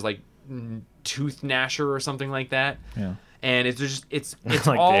 which is like Tooth Gnasher or something like that. Yeah. And it's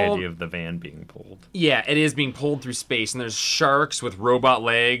like all, the idea of the van being pulled. Yeah, it is being pulled through space, and there's sharks with robot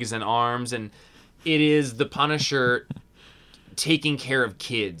legs and arms, and it is the Punisher taking care of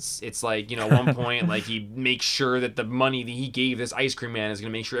kids. It's like, at one point, like, he makes sure that the money that he gave this ice cream man is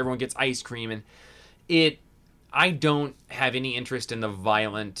going to make sure everyone gets ice cream. And I don't have any interest in the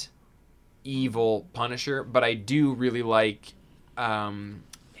violent, evil Punisher, but I do really like him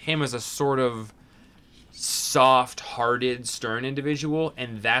as a sort of soft-hearted, stern individual,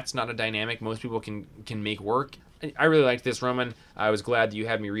 and that's not a dynamic most people can make work. I really liked this, Roman. I was glad that you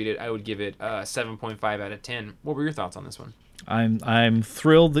had me read it. I would give it 7.5 out of 10. What were your thoughts on this one? I'm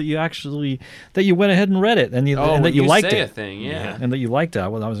thrilled that you went ahead and read it and that you liked it. And that you liked it. I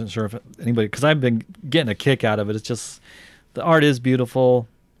wasn't sure if anybody, because I've been getting a kick out of it. It's just the art is beautiful.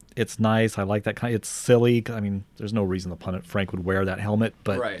 It's nice. I like that kind. It's silly. I mean, there's no reason Frank would wear that helmet,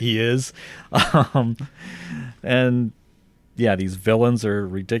 but he is. And yeah, these villains are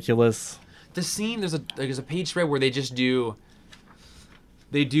ridiculous. The scene, there's a page spread where they do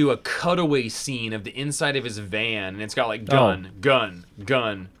a cutaway scene of the inside of his van, and it's got like gun,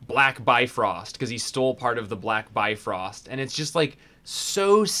 Black Bifrost, because he stole part of the Black Bifrost, and it's just like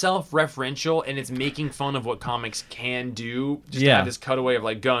so self-referential, and it's making fun of what comics can do. Just to have this cutaway of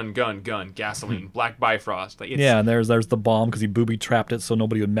like gun, gasoline, Black Bifrost. Like, and there's the bomb because he booby-trapped it so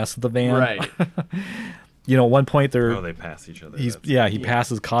nobody would mess with the van. Right. At one point they pass each other. He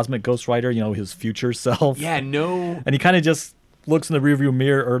passes Cosmic Ghost Rider, his future self. And he kind of just looks in the rearview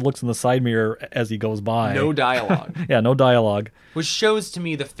mirror or looks in the side mirror as he goes by. No dialogue. No dialogue. Which shows to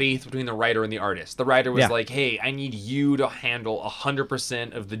me the faith between the writer and the artist. The writer was like, hey, I need you to handle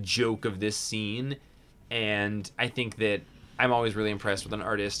 100% of the joke of this scene. And I think that I'm always really impressed when an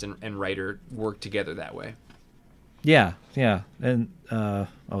artist and writer work together that way. Yeah. And,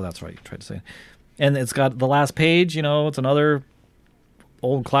 that's right. You tried to say it. And it's got the last page, it's another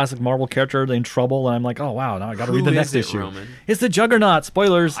old classic Marvel character in trouble, and I'm like, oh wow, now I got to read the next issue. Roman? It's the Juggernaut.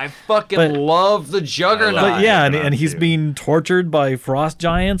 Spoilers. I fucking love the Juggernaut. And he's being tortured by frost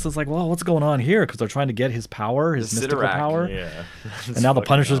giants. It's like, well, what's going on here? Because they're trying to get his power, his mystical power. Yeah. And now the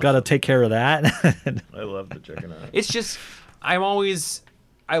Punisher's got to take care of that. I love the Juggernaut. It's just, I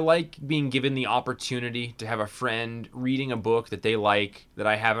like being given the opportunity to have a friend reading a book that they like that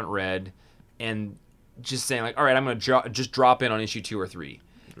I haven't read, and just saying like, all right, I'm going to just drop in on issue 2 or 3.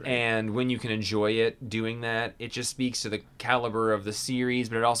 Right. And when you can enjoy it doing that, it just speaks to the caliber of the series,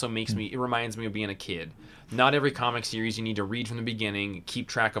 but it also it reminds me of being a kid. Not every comic series you need to read from the beginning, keep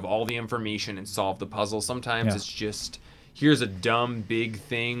track of all the information, and solve the puzzle. Sometimes it's just, here's a dumb big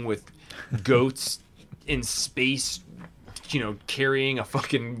thing with goats in space, carrying a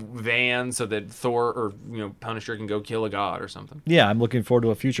fucking van so that Thor or Punisher can go kill a god or something. Yeah, I'm looking forward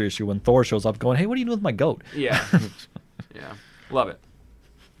to a future issue when Thor shows up going, hey, what are you doing with my goat? Yeah. Love it.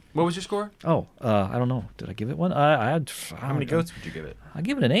 What was your score? I don't know. Did I give it one? I had. How many goats would you give it? I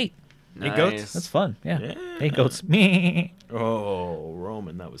give it an 8. Nice. 8 goats? That's fun. Yeah. 8 goats. Me. Oh,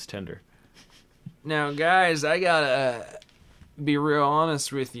 Roman, that was tender. Now, guys, I gotta be real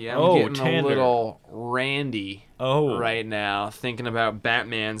honest with you. I'm getting a little randy right now, thinking about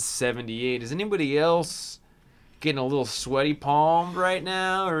Batman 78. Is anybody else getting a little sweaty palmed right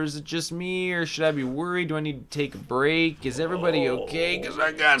now, or is it just me, or should I be worried? Do I need to take a break? Is everybody okay? Because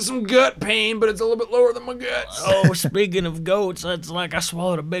I got some gut pain, but it's a little bit lower than my guts. Oh, speaking of goats, it's like I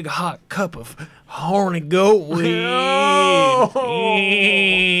swallowed a big hot cup of horny goat weed.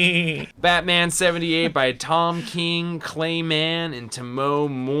 Batman 78 by Tom King, Clay Mann, and Tomo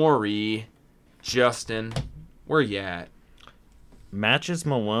Mori. Justin, where you at? Matches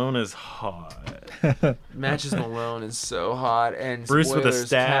Malone is hot. Matches Malone is so hot, and Bruce with a spoilers,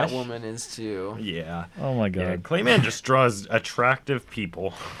 stash. Catwoman is too. Yeah. Oh my Yeah, god. Clayman just draws attractive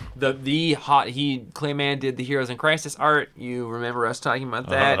people. Clayman did the Heroes in Crisis art. You remember us talking about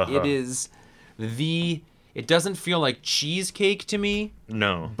that? It doesn't feel like cheesecake to me.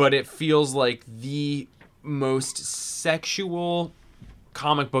 No. But it feels like the most sexual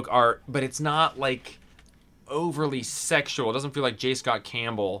comic book art, but it's not like overly sexual. It doesn't feel like J. Scott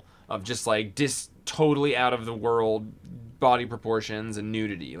Campbell of just like totally out of the world body proportions and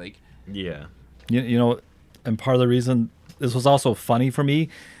nudity. Like, yeah. And part of the reason this was also funny for me,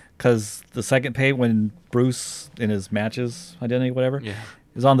 because the second page when Bruce in his matches identity, whatever,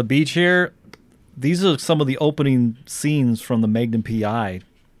 is on the beach here. These are some of the opening scenes from the Magnum P.I.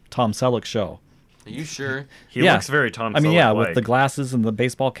 Tom Selleck show. Are you sure? He looks very Tom Selleck. I mean, with the glasses and the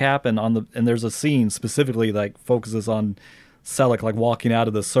baseball cap, and there's a scene specifically like focuses on Selleck like walking out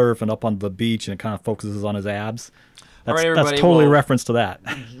of the surf and up on the beach, and it kind of focuses on his abs. That's, All right, everybody, that's totally a reference to that.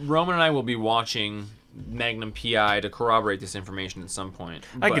 Roman and I will be watching Magnum P.I. to corroborate this information at some point.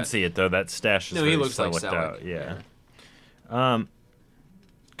 I can see it though. That stash is he looks like Sellecked Selleck. out. Yeah.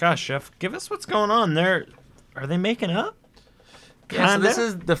 Gosh, Chef, give us what's going on there. Are they making up? Yeah, so Kinda. this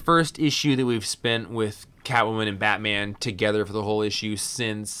is the first issue that we've spent with Catwoman and Batman together for the whole issue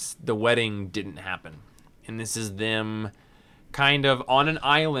since the wedding didn't happen. And this is them kind of on an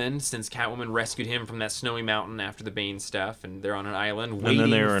island since Catwoman rescued him from that snowy mountain after the Bane stuff, and they're on an island waiting then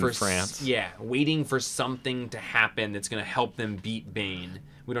they were in for France. waiting for something to happen that's going to help them beat Bane.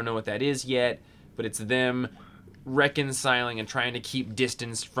 We don't know what that is yet, but it's them reconciling and trying to keep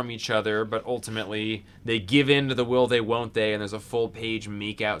distance from each other, but ultimately they give in to the will they won't they, and there's a full page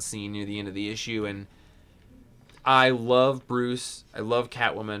make-out scene near the end of the issue. And I love Bruce, I love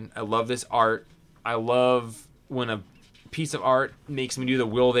Catwoman, I love this art, I love when a piece of art makes me do the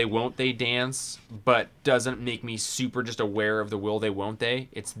will they won't they dance, but doesn't make me super just aware of the will they won't they.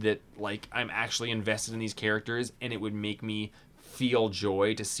 It's that like I'm actually invested in these characters, and it would make me feel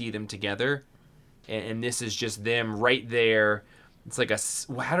joy to see them together. And this is just them right there. It's like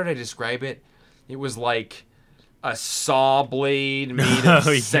how did I describe it? It was like a saw blade made of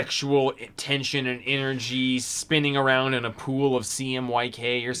sexual tension and energy spinning around in a pool of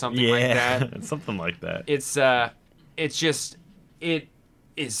CMYK or something like that. Something like that. It's just, it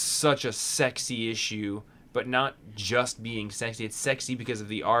is such a sexy issue, but not just being sexy. It's sexy because of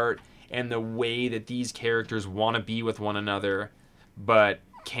the art and the way that these characters want to be with one another, but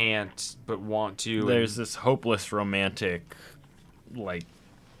can't, but want to. There's this hopeless romantic, like,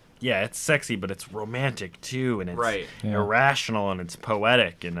 yeah, it's sexy, but it's romantic too, and it's Right. Yeah. irrational, and it's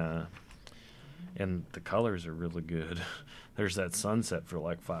poetic, and the colors are really good. There's that sunset for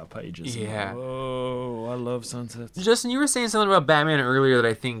like 5 pages. Yeah. Oh, I love sunsets. Justin, you were saying something about Batman earlier that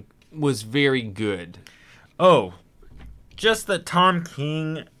I think was very good. Oh, just that Tom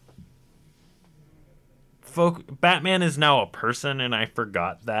King. Batman is now a person, and I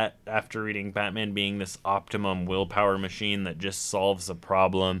forgot that after reading Batman being this optimum willpower machine that just solves a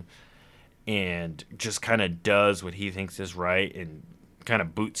problem and just kind of does what he thinks is right and kind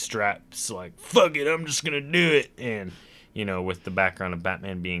of bootstraps, like, fuck it, I'm just going to do it. And, you know, with the background of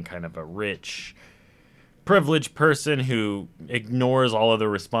Batman being kind of a rich, privileged person who ignores all of the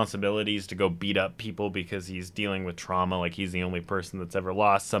responsibilities to go beat up people because he's dealing with trauma, like he's the only person that's ever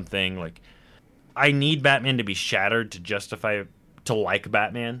lost something, like, I need Batman to be shattered to like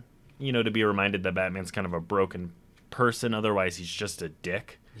Batman, you know, to be reminded that Batman's kind of a broken person. Otherwise, he's just a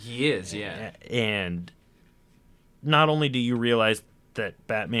dick. He is, yeah. And not only do you realize that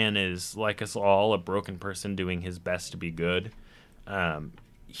Batman is, like us all, a broken person doing his best to be good,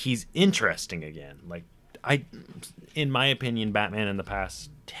 he's interesting again. Like, in my opinion, Batman in the past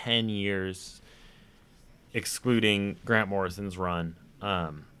 10 years, excluding Grant Morrison's run,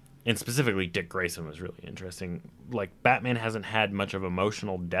 and specifically Dick Grayson was really interesting. Like, Batman hasn't had much of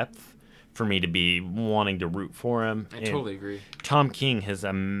emotional depth for me to be wanting to root for him. I totally agree. Tom King has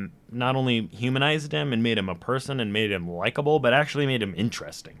not only humanized him and made him a person and made him likable, but actually made him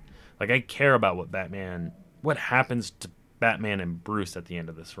interesting. Like, I care about what happens to Batman and Bruce at the end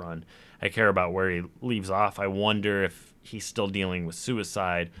of this run. I care about where he leaves off. I wonder if he's still dealing with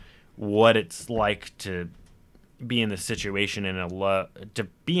suicide, what it's like to be in this situation and to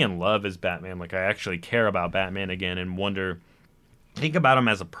be in love as Batman. Like, I actually care about Batman again and think about him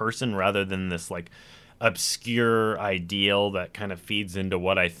as a person rather than this like obscure ideal that kind of feeds into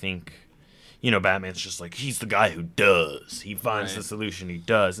what I think, you know, Batman's just like, he's the guy who does. He finds the solution, he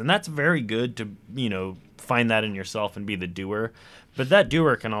does. And that's very good to, you know, find that in yourself and be the doer. But that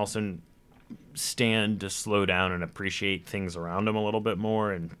doer can also stand to slow down and appreciate things around him a little bit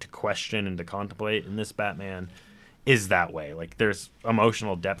more and to question and to contemplate. And this Batman is that way. Like, there's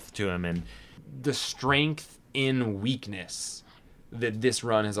emotional depth to him, and The strength in weakness that this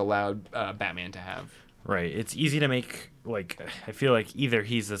run has allowed Batman to have. right, it's easy to make, like, I feel like either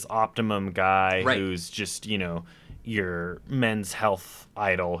he's this optimum guy Right. who's just, you know, your men's health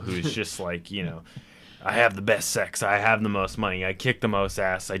idol who's just like, you know, I have the best sex, I have the most money, I kick the most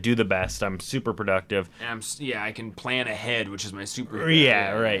ass, I do the best, I'm super productive. And I can plan ahead, which is my super.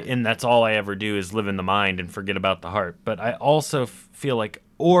 Yeah, right. And that's all I ever do is live in the mind and forget about the heart. But I also feel like,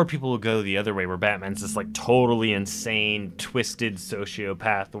 or people will go the other way where Batman's this like totally insane, twisted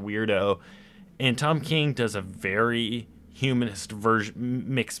sociopath weirdo. And Tom King does a very humanist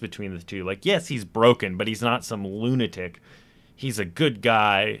mix between the two. Like, yes, he's broken, but he's not some lunatic. He's a good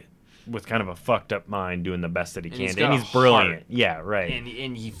guy with kind of a fucked up mind doing the best that he can. got And a he's brilliant. heart. Yeah, right.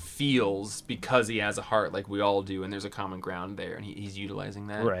 And he feels because he has a heart like we all do, and there's a common ground there, and he's utilizing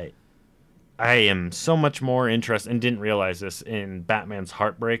that. Right. I am so much more interested, and didn't realize this, in Batman's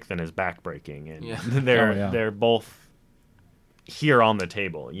heartbreak than his backbreaking. And Yeah. they're Oh, yeah. they're both here on the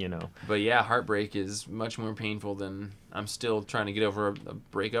table, you know. But yeah, heartbreak is much more painful than I'm still trying to get over a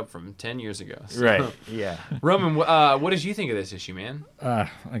breakup from 10 years ago. So. Right. Yeah. Roman, what did you think of this issue, man? I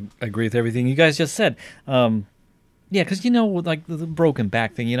agree with everything you guys just said. Yeah, because, like the broken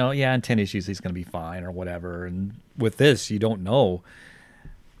back thing, in 10 issues he's going to be fine or whatever. And with this, you don't know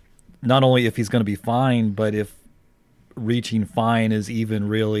not only if he's going to be fine, but if reaching fine is even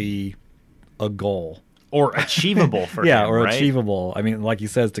really a goal. Or achievable for yeah, him, or right? achievable. I mean, like he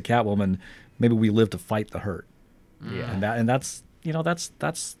says to Catwoman, maybe we live to fight the hurt. Yeah. And that's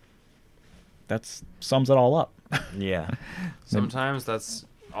sums it all up. Yeah. Sometimes that's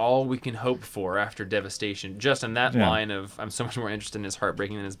all we can hope for after devastation. Just in that line of I'm so much more interested in his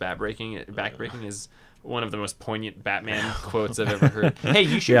heartbreaking than his backbreaking is one of the most poignant Batman quotes I've ever heard. Hey,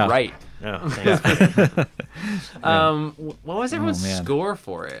 you should write. Oh, thanks. What was everyone's man. score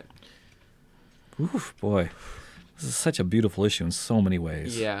for it? Oof, boy. This is such a beautiful issue in so many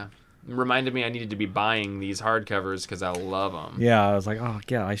ways. Yeah. Reminded me I needed to be buying these hardcovers because I love them. Yeah, I was like, oh,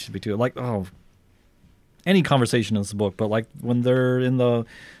 yeah, I should be too. Like, any conversation in this book, but like when they're in the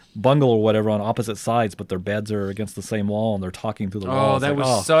bungalow or whatever on opposite sides, but their beds are against the same wall and they're talking through the wall. Oh, It's that like,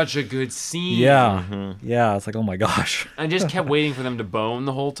 was such a good scene. Yeah, yeah. It's like, oh my gosh. I just kept waiting for them to bone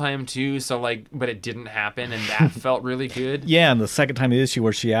the whole time too. So but it didn't happen, and that felt really good. Yeah, and the second time in the issue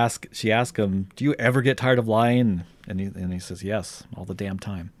where she asked him, "Do you ever get tired of lying?" And he says, "Yes, all the damn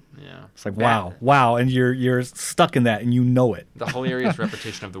time." Yeah. It's like, wow, and you're stuck in that, and you know it. The hilarious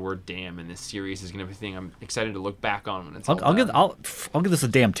repetition of the word "damn" in this series is going to be a thing I'm excited to look back on when it's all I'll done. give this a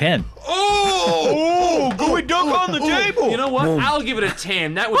damn 10. Oh, gooey duck on the table. You know what? I'll give it a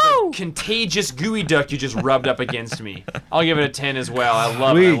 10. That was a contagious gooey duck you just rubbed up against me. I'll give it a 10 as well. I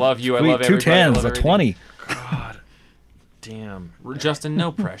love it. I love you. I love two everybody. I 10s, love a everything. 20. God damn. Justin,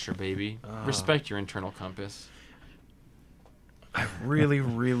 no pressure, baby. Respect your internal compass. I really,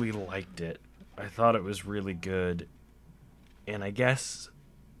 really liked it. I thought it was really good. And I guess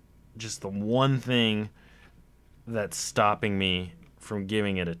just the one thing that's stopping me from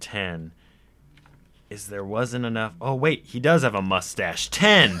giving it a 10 is there wasn't enough. Oh, wait, he does have a mustache.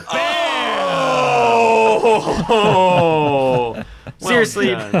 10. Oh! Well Seriously,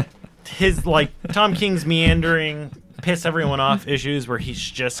 done. his, Tom King's meandering, piss everyone off issues where he's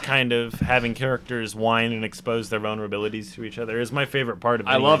just kind of having characters whine and expose their vulnerabilities to each other is my favorite part of it.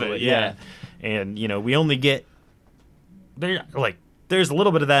 I love it, yeah. And, we only get... there's a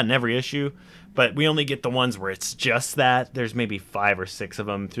little bit of that in every issue, but we only get the ones where it's just that. There's maybe 5 or 6 of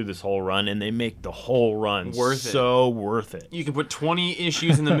them through this whole run, and they make the whole run Worth it. so worth it. You can put 20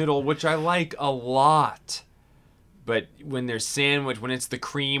 issues in the middle, which I like a lot. But when they're sandwiched, when it's the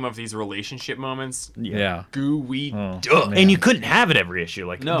cream of these relationship moments, Yeah. gooey duck. man. And you couldn't have it every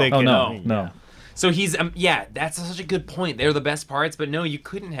issue. No. they Oh, could- No. So he's, that's such a good point. They're the best parts, but no, you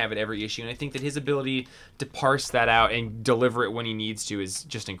couldn't have it every issue. And I think that his ability to parse that out and deliver it when he needs to is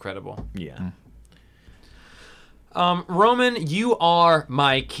just incredible. Yeah. Roman, you are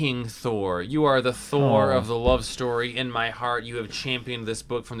my King Thor. You are the Thor of the love story in my heart. You have championed this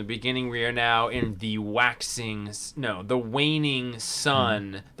book from the beginning. We are now in the waning sun,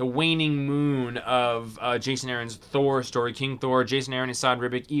 the waning moon of Jason Aaron's Thor story. King Thor, Jason Aaron, Assad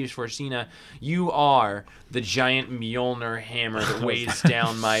Ribic, Yves Forcina. You are the giant Mjolnir hammer that weighs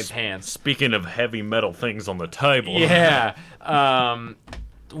down my pants. Speaking of heavy metal things on the table. Yeah.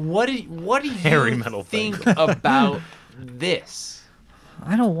 What do you Hairy metal think thing. about this?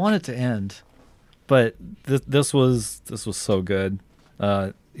 I don't want it to end, but this was so good.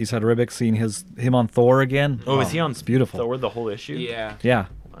 Isad Ribic, seeing him on Thor again. Oh, is he on It's beautiful. Thor the whole issue? Yeah. Yeah,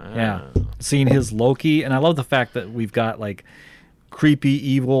 yeah. Seeing his Loki, and I love the fact that we've got creepy,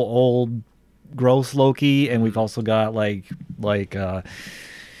 evil, old, gross Loki, and we've also got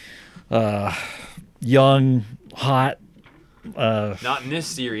young, hot. Not in this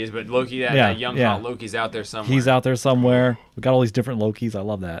series, but Loki, that Yeah, young yeah. hot Loki's out there somewhere. He's out there somewhere. We've got all these different Lokis. I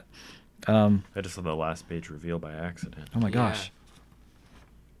love that. I just saw the last page reveal by accident. Oh my Yeah. gosh.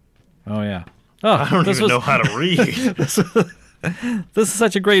 Oh yeah. Oh, I don't even know how to read. This is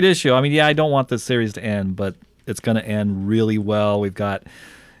such a great issue. I mean, yeah, I don't want this series to end, but it's going to end really well. We've got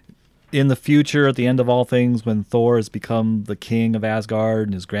in the future, at the end of all things, when Thor has become the king of Asgard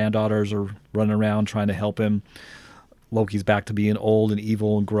and his granddaughters are running around trying to help him, Loki's back to being old and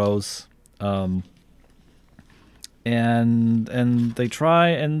evil and gross. And they try,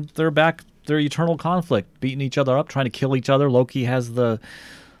 and they're back, their eternal conflict, beating each other up, trying to kill each other. Loki has the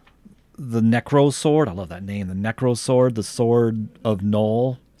Necro Sword. I love that name, the Necro Sword, the Sword of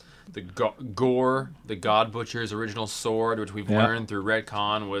Null. Gore, the God Butcher's original sword, which we've Yeah. learned through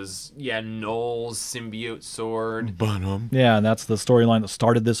retcon was Null's symbiote sword. Yeah, and that's the storyline that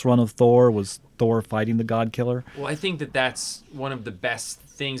started this run of Thor, was Thor fighting the God Killer. Well, I think that's one of the best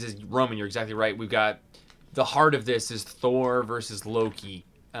things. Is Roman, you're exactly right. We've got the heart of this is Thor versus Loki,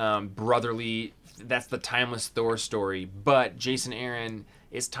 brotherly. That's the timeless Thor story. But Jason Aaron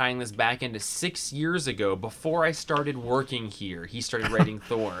is tying this back into 6 years ago. Before I started working here, he started writing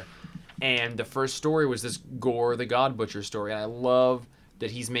Thor. And the first story was this Gore the God Butcher story. And I love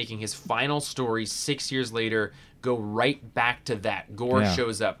that he's making his final story 6 years later go right back to that. Gore Yeah.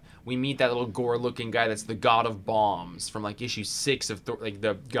 shows up. We meet that little Gore looking guy that's the God of Bombs from like issue 6 of Thor, like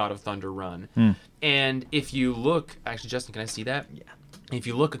the God of Thunder run. And if you look, actually, Justin, can I see that? Yeah. If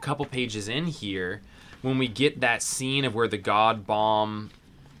you look a couple pages in here, when we get that scene of where the God Bomb,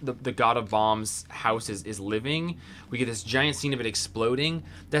 the God of Bombs house is living, we get this giant scene of it exploding.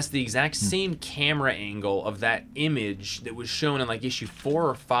 That's the exact same camera angle of that image that was shown in like issue 4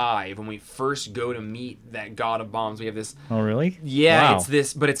 or 5 when we first go to meet that God of Bombs. We have this. Oh, really? Yeah, Wow. it's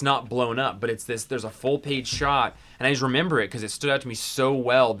this, but it's not blown up. But it's this. There's a full page shot, and I just remember it because it stood out to me so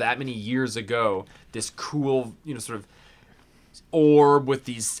well that many years ago. This cool, sort of orb with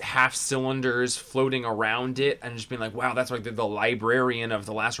these half cylinders floating around it, and just being like, wow, that's like the librarian of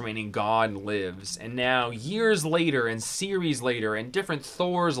the last remaining god lives. And now, years later, and series later, and different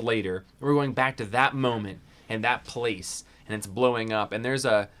Thors later, we're going back to that moment and that place, and it's blowing up. And there's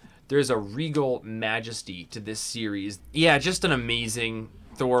a regal majesty to this series. Yeah, just an amazing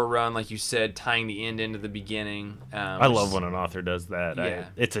Thor run, like you said, tying the end into the beginning. I love when an author does that. Yeah.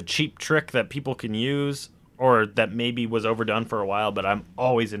 It's a cheap trick that people can use, or that maybe was overdone for a while, but I'm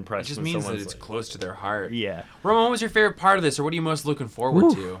always It impressed just when means that someone's it's like, close to their heart. yeah. Roman, what was your favorite part of this, or what are you most looking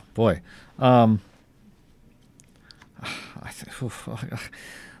forward to? Boy. My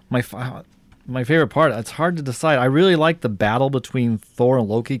favorite part, it's hard to decide. I really like the battle between Thor and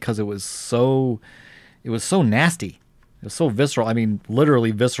Loki because it was so nasty. It was so visceral. I mean, literally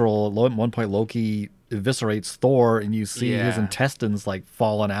visceral. At one point, Loki eviscerates Thor, and you see his Yeah. intestines like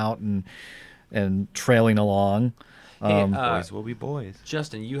falling out and trailing along. Hey, Boys will be boys.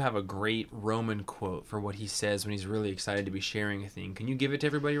 Justin, you have a great Roman quote for what he says when he's really excited to be sharing a thing. Can you give it to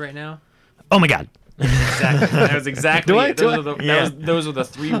everybody right now? Oh my god. Exactly. That was exactly Do I? it. Do I? Those were the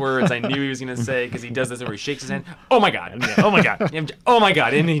 3 words I knew he was going to say, because he does this where he shakes his hand. Oh my God. Oh my god. Oh my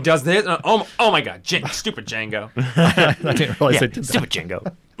God. And he does this. Oh my God. Stupid Django. I didn't realize Yeah, I did that. stupid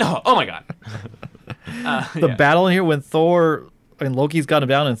Django. Oh my God. The battle in here when Thor and Loki's got him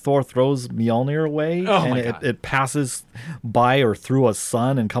down and Thor throws Mjolnir away, Oh and my it, God. it passes by or through a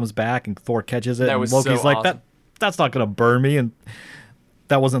sun and comes back, and Thor catches it. That and was Loki's so like, awesome. that's not going to burn me. And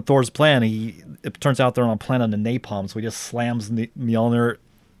that wasn't Thor's plan. It turns out they're on a planet of napalm, so he just slams Mjolnir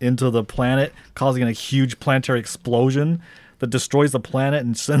into the planet, causing a huge planetary explosion that destroys the planet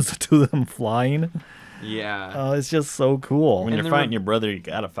and sends the 2 of them flying. Yeah. It's just so cool. When And you're the fighting your brother, you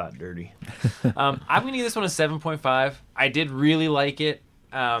gotta fight dirty. I'm going to give this one a 7.5. I did really like it.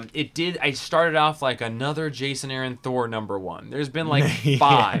 I started off like another Jason Aaron Thor #1. There's been like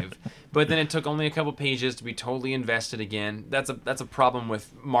 5, but then it took only a couple pages to be totally invested again. That's a problem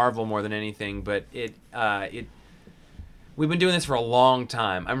with Marvel more than anything, but we've been doing this for a long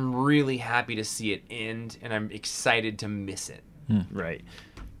time. I'm really happy to see it end, and I'm excited to miss it. Right.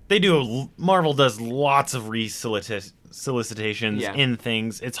 Marvel does lots of solicitations Yeah. in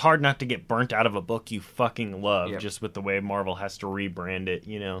things. It's hard not to get burnt out of a book you fucking love, Yep. just with the way Marvel has to rebrand it,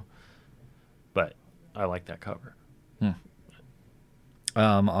 But I like that cover.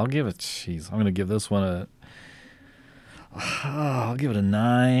 I'll give it. Jeez, I'm gonna give this one I'll give it a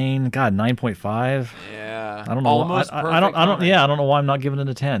 9. God, 9.5. Yeah. I don't know. Almost I perfect don't. comic. Yeah, I don't know why I'm not giving it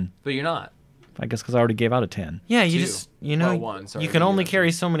a 10. But you're not. I guess because I already gave out a 10. Yeah, 2. Well, 1, sorry, you can you only got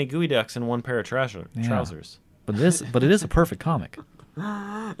carry so many gooey ducks in one pair of trousers. But it is a perfect comic.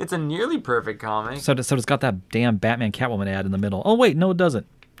 It's a nearly perfect comic. So it's got that damn Batman Catwoman ad in the middle. Oh wait, no, it doesn't.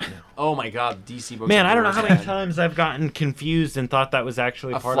 Oh my God, DC books. Man, are I don't know how many bad. times I've gotten confused and thought that was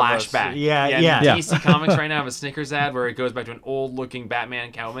actually A part flashback. of us. Yeah. Yeah. DC Comics right now have a Snickers ad where it goes back to an old-looking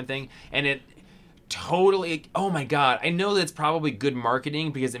Batman Catwoman thing, and it totally. Oh my God, I know that it's probably good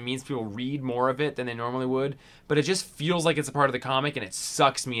marketing because it means people read more of it than they normally would, but it just feels like it's a part of the comic, and it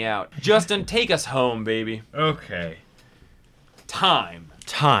sucks me out. Justin, take us home, baby. Okay. Time.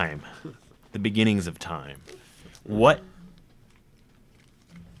 Time. The beginnings of time. What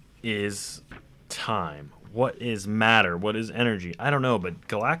is time? What is matter? What is energy? I don't know, but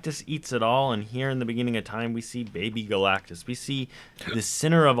Galactus eats it all, and here in the beginning of time, we see baby Galactus. We see the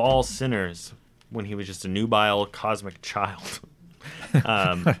sinner of all sinners when he was just a nubile cosmic child.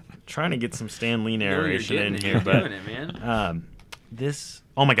 Trying to get some Stan Lee You know what you're narration in getting here, You're but doing it, man. this.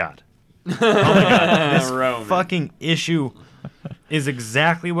 Oh my god. Oh my god. This Roman. fucking issue is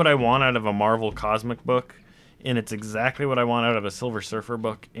exactly what I want out of a Marvel Cosmic book, and it's exactly what I want out of a Silver Surfer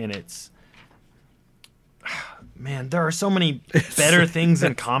book, and it's. Man, there are so many better things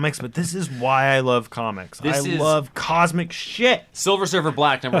in comics, but this is why I love comics. This is- love cosmic shit. Silver Surfer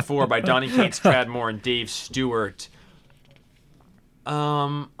Black #4 by Donny Cates, Tradd and Dave Stewart.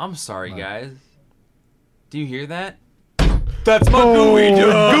 I'm sorry, guys. Do you hear that? That's my gooey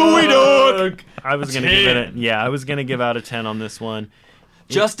duck. Gooey duck. I was gonna give it. I was gonna give out a 10 on this one.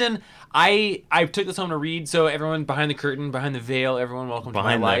 Justin, I took this home to read. So everyone behind the curtain, behind the veil, everyone, welcome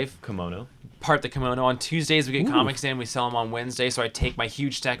Behind to my life. the kimono. Part the kimono. On Tuesdays we get comics in. We sell them on Wednesday. So I take my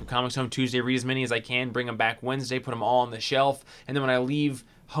huge stack of comics home Tuesday, read as many as I can, bring them back Wednesday, put them all on the shelf, and then when I leave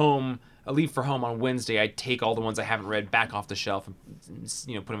for home on Wednesday, I take all the ones I haven't read back off the shelf and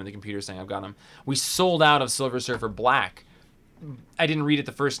put them in the computer saying I've got them. We sold out of Silver Surfer Black. I didn't read it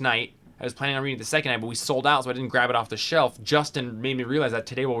the first night. I was planning on reading it the second night, but we sold out, so I didn't grab it off the shelf. Justin made me realize that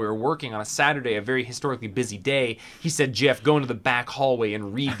today while we were working on a Saturday, a very historically busy day, he said, Jeff, go into the back hallway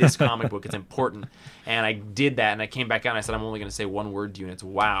and read this comic book. It's important. And I did that, and I came back out, and I said, I'm only going to say one word to you, and it's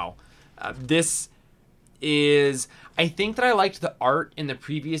wow. This is... I think that I liked the art in the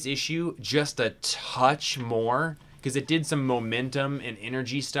previous issue just a touch more, because it did some momentum and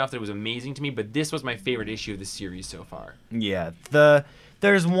energy stuff that was amazing to me, but this was my favorite issue of the series so far. Yeah,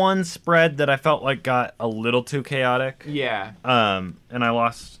 there's one spread that I felt like got a little too chaotic. Yeah. And I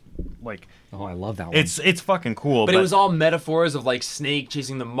lost like. Oh, I love that one. It's fucking cool. But it was all metaphors of like Snake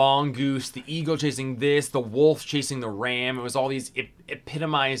chasing the mongoose, the eagle chasing this, the wolf chasing the ram. It was all these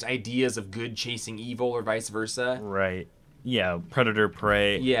epitomized ideas of good chasing evil or vice versa. Right. Yeah, predator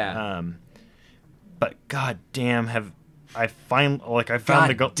prey. Yeah. But goddamn, I found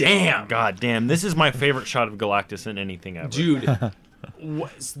Goddamn. Goddamn, this is my favorite shot of Galactus in anything ever. Dude,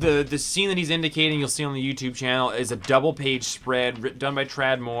 the scene that he's indicating, you'll see on the YouTube channel, is a double-page spread done by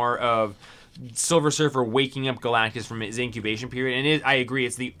Tradd Moore of Silver Surfer waking up Galactus from his incubation period. And I agree,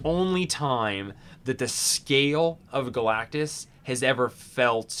 it's the only time that the scale of Galactus has ever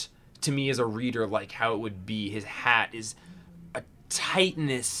felt, to me as a reader, like how it would be. His hat is a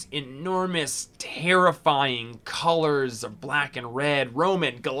tightness, enormous, terrifying colors of black and red.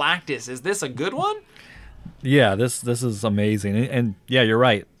 Roman, Galactus, is this a good one? Yeah, this is amazing, and yeah, you're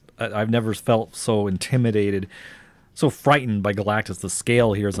right. I've never felt so intimidated, so frightened by Galactus. The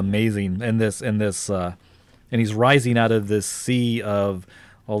scale here is amazing, and he's rising out of this sea of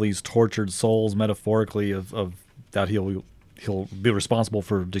all these tortured souls, metaphorically, of that he'll be responsible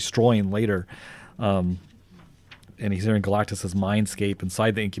for destroying later. And he's hearing Galactus's mindscape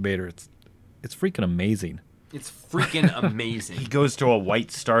inside the incubator. It's freaking amazing. It's freaking He amazing. goes to a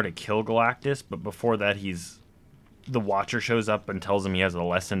white star to kill Galactus, but before that, the Watcher shows up and tells him he has a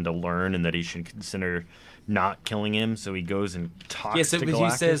lesson to learn and that he should consider not killing him. So he goes and talks to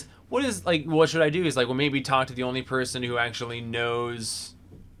Galactus. He says, what should I do? He's like, well, maybe talk to the only person who actually knows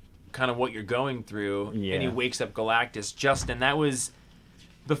kind of what you're going through. Yeah. And he wakes up Galactus. Justin, that was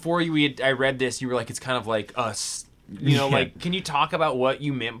before I read this, you were like, it's kind of like us. Yeah. Like, can you talk about what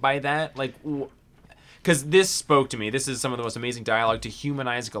you meant by that? Like, because this spoke to me. This is some of the most amazing dialogue to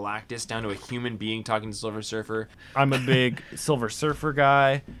humanize Galactus down to a human being talking to Silver Surfer. I'm a big Silver Surfer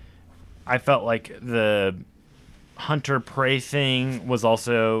guy. I felt like the hunter prey thing was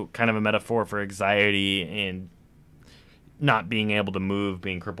also kind of a metaphor for anxiety and not being able to move,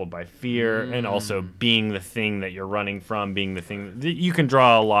 being crippled by fear, and also being the thing that you're running from, being the thing that you can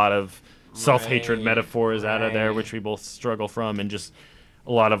draw a lot of self-hatred Right, metaphors out of there, right. which we both struggle from, and just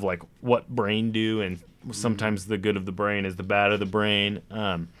a lot of like what brain do, and sometimes the good of the brain is the bad of the brain.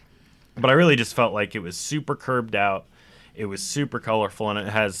 But I really just felt like it was super curbed out. It was super colorful, and it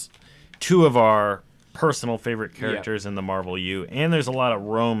has two of our personal favorite characters in the Marvel U, and there's a lot of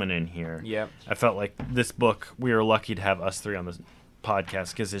Roman in here. Yep. I felt like this book, we were lucky to have us three on this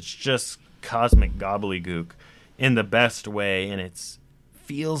podcast because it's just cosmic gobbledygook in the best way, and it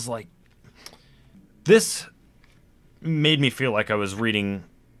feels like this made me feel like I was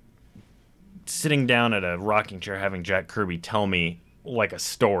sitting down at a rocking chair having Jack Kirby tell me like a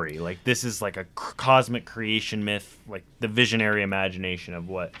story. Like this is like a cosmic creation myth, like the visionary imagination of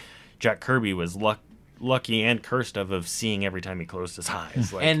what Jack Kirby was lucky and cursed of seeing every time he closed his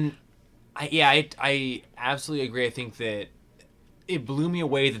eyes. Like, And I absolutely agree. I think that it blew me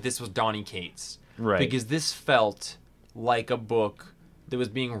away that this was Donny Cates. Right. Because this felt like a book that was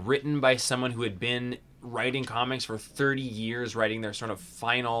being written by someone who had been writing comics for 30 years, writing their sort of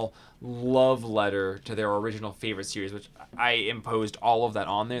final love letter to their original favorite series, which I imposed all of that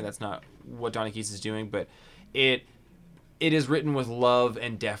on there. That's not what Donny Cates is doing, but it is written with love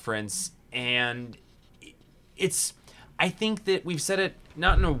and deference, and it's, I think that we've said it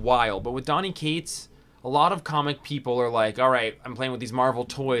not in a while, but with Donny Cates, a lot of comic people are like, all right, I'm playing with these Marvel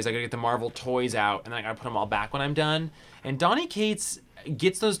toys. I gotta get the Marvel toys out, and then I gotta put them all back when I'm done. And Donny Cates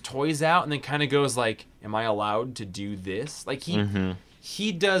gets those toys out and then kind of goes like, am I allowed to do this? Like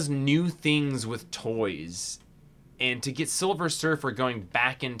he does new things with toys. And to get Silver Surfer going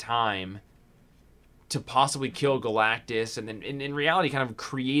back in time to possibly kill Galactus, and then in reality kind of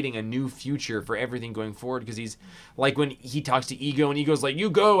creating a new future for everything going forward, because he's like, when he talks to Ego and Ego's like, you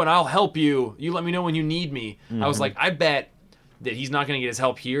go and I'll help you, you let me know when you need me. I was like, I bet that he's not going to get his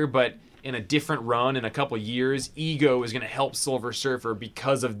help here, but in a different run in a couple years, Ego is going to help Silver Surfer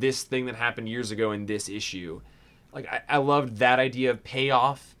because of this thing that happened years ago in this issue. Like, I loved that idea of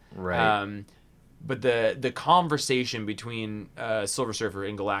payoff. Right. But the conversation between Silver Surfer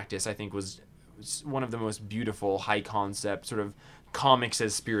and Galactus, I think, was one of the most beautiful, high concept sort of comics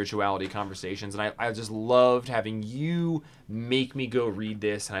as spirituality conversations. And I just loved having you make me go read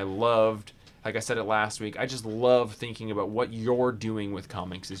this. And I loved, like I said it last week, I just love thinking about what you're doing with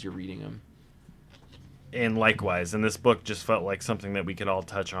comics as you're reading them. And likewise, and this book just felt like something that we could all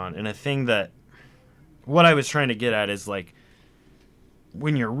touch on. And a thing that, what I was trying to get at is, like,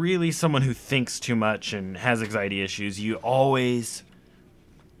 when you're really someone who thinks too much and has anxiety issues, you always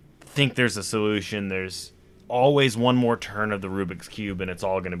think there's a solution. There's always one more turn of the Rubik's Cube and it's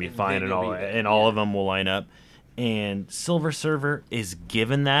all going to be fine, and all of them will line up. And Silver Surfer is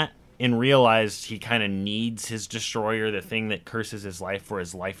given that and realized he kind of needs his destroyer, the thing that curses his life, for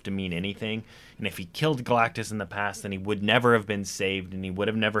his life to mean anything. And if he killed Galactus in the past, then he would never have been saved, and he would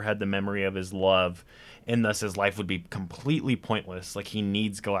have never had the memory of his love, and thus his life would be completely pointless. Like, he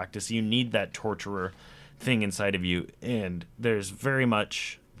needs Galactus. You need that torturer thing inside of you, and there's very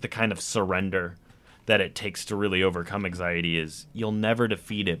much the kind of surrender that it takes to really overcome anxiety. Is you'll never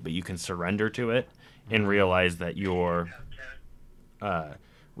defeat it, but you can surrender to it and realize that you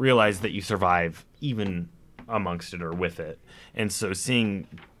survive even amongst it or with it. And so seeing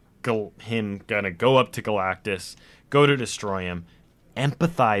him gonna go up to Galactus, go to destroy him,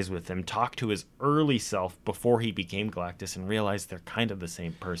 empathize with him, talk to his early self before he became Galactus, and realize they're kind of the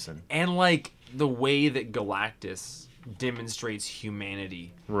same person. And like the way that Galactus demonstrates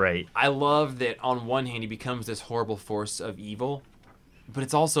humanity. Right. I love that on one hand he becomes this horrible force of evil, but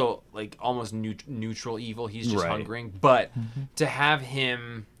it's also like almost neutral evil. He's just hungering. But to have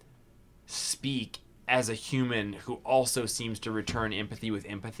him speak as a human who also seems to return empathy with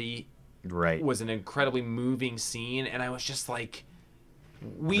empathy was an incredibly moving scene. And I was just like,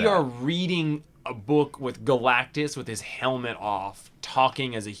 we are reading a book with Galactus with his helmet off,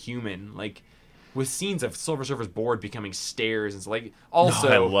 talking as a human, like, with scenes of Silver Surfer's board becoming stairs. And so, like, also,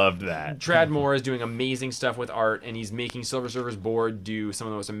 I loved that. Tradd Moore is doing amazing stuff with art, and he's making Silver Surfer's board do some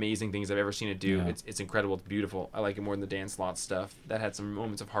of the most amazing things I've ever seen it do. Yeah. It's incredible. It's beautiful. I like it more than the Dan Slott stuff. That had some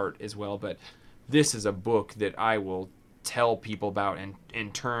moments of heart as well. But this is a book that I will tell people about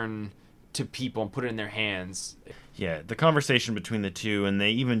and turn to people and put it in their hands. Yeah, the conversation between the two, and they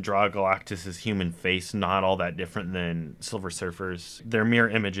even draw Galactus' human face not all that different than Silver Surfer's. They're mirror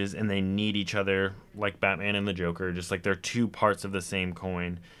images, and they need each other, like Batman and the Joker, just like they're two parts of the same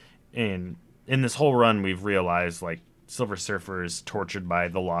coin. And in this whole run, we've realized, like, Silver Surfer is tortured by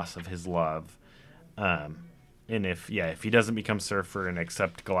the loss of his love. And if he doesn't become Surfer and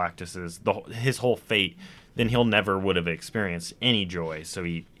accept Galactus's his whole fate, then he'll never would have experienced any joy. So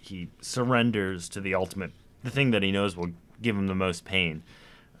he surrenders to the thing that he knows will give him the most pain.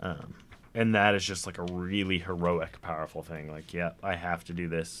 And that is just like a really heroic, powerful thing. Like, yeah, I have to do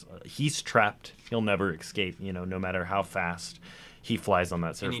this. He's trapped. He'll never escape, no matter how fast he flies on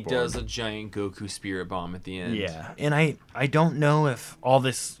that surfboard. And he does a giant Goku spirit bomb at the end. Yeah. And I don't know if all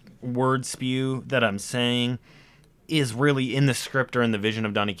this word spew that I'm saying is really in the script or in the vision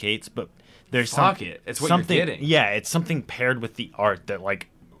of Donny Cates, but there's it's what something, you're getting. Yeah, it's something paired with the art that, like,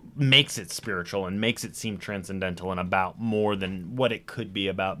 makes it spiritual and makes it seem transcendental and about more than what it could be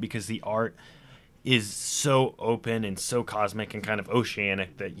about, because the art is so open and so cosmic and kind of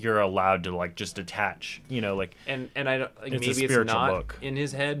oceanic that you're allowed to, like, just detach, like. And I don't, like, it's maybe it's not book in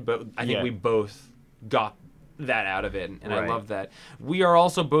his head, but I think we both got that out of it, and I love that. We are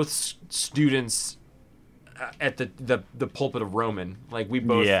also both students at the pulpit of Roman. Like, we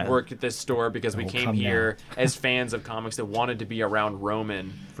both worked at this store because we came here as fans of comics that wanted to be around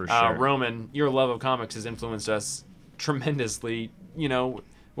Roman. For sure. Roman, your love of comics has influenced us tremendously.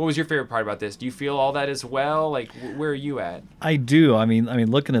 What What was your favorite part about this? Do you feel all that as well? Like, where are you at? I do. I mean,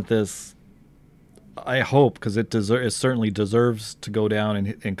 looking at this, I hope, because it certainly deserves to go down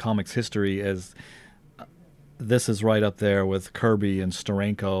in comics history as this is right up there with Kirby and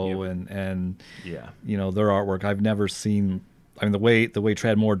Steranko and Yeah. their artwork. I've never seen. I mean, the way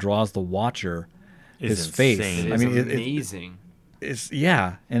Tradd Moore draws the Watcher, his face. insane. It I is mean, amazing. it's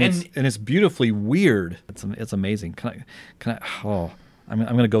it's beautifully weird. It's amazing. Can I? Oh, I'm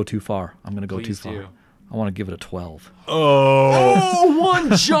gonna go too far. I'm gonna go Please too far. do. I want to give it a 12. Oh,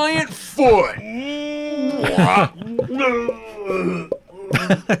 one giant foot.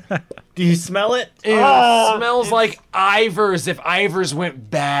 Do you smell it? It smells like Ivers if Ivers went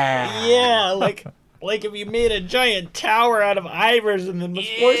bad. Yeah, like if you made a giant tower out of Ivers and then was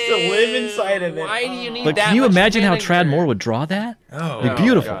forced to live inside of it. Why do you need But that can you much imagine how vinegar? Tradd Moore would draw that? Oh, It'd be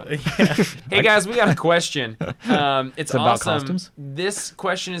beautiful. God. Hey guys, we got a question. It's about awesome. costumes? This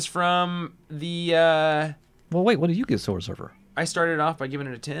question is from the. Well, wait. What did you give Silver Surfer? I started off by giving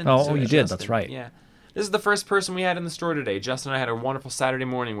it a 10. Oh, you did, Justin. that's right. Yeah. This is the first person we had in the store today. Justin and I had a wonderful Saturday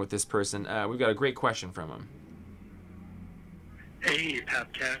morning with this person. We've got a great question from him. Hey,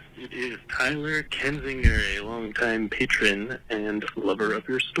 Papcast. It is Tyler Kensinger, a longtime patron and lover of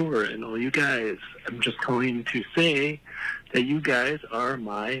your store and all you guys. I'm just calling to say that you guys are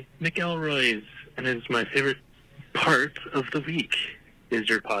my McElroys, and it's my favorite part of the week is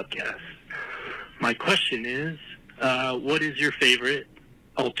your podcast. My question is, what is your favorite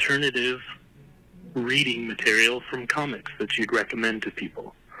alternative reading material from comics that you'd recommend to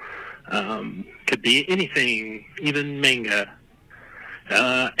people? Could be anything, even manga.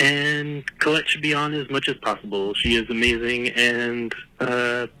 And Colette should be on as much as possible. She is amazing, and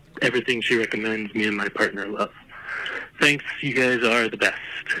everything she recommends, me and my partner love. Thanks, you guys are the best.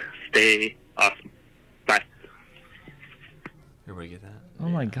 Stay awesome. Bye. Everybody get that? Oh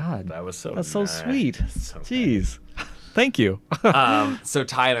my God, That was so that's so nice. sweet. So Jeez, thank you. So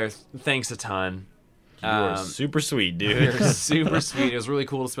Tyler, thanks a ton. You are super sweet, dude. You're super sweet. It was really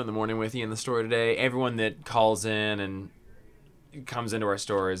cool to spend the morning with you in the store today. Everyone that calls in and comes into our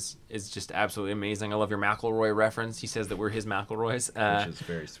store is just absolutely amazing. I love your McElroy reference. He says that we're his McElroys, Which is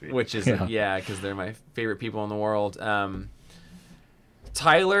very sweet. which is Yeah. because they're my favorite people in the world.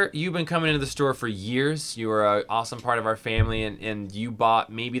 Tyler, you've been coming into the store for years. You are an awesome part of our family, and you bought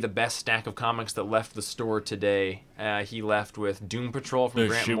maybe the best stack of comics that left the store today. He left with Doom Patrol from That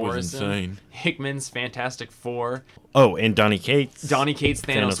Grant shit was Morrison, insane. Hickman's Fantastic Four, Oh, and Donny Cates. Donny Cates'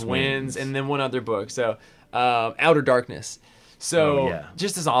 Thanos Wins, and then one other book. So, Outer Darkness. So, Oh, yeah.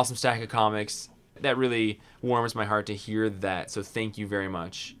 just this awesome stack of comics. That really warms my heart to hear that. So, thank you very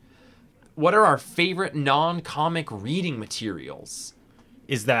much. What are our favorite non-comic reading materials?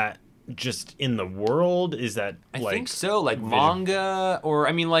 Is that just in the world? Is that I like think so, like visual? manga, or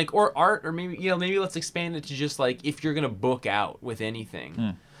I mean, like, or art, or maybe maybe let's expand it to just like if you're gonna book out with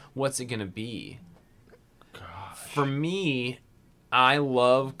anything, what's it gonna be? For me, I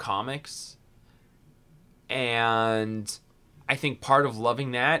love comics, and I think part of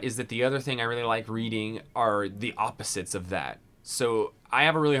loving that is that the other thing I really like reading are the opposites of that. So I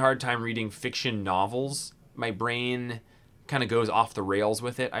have a really hard time reading fiction novels. My brain kind of goes off the rails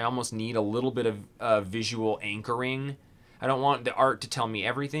with it. I almost need a little bit of visual anchoring. I don't want the art to tell me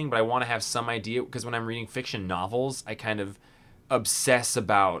everything, but I want to have some idea, because when I'm reading fiction novels, I kind of obsess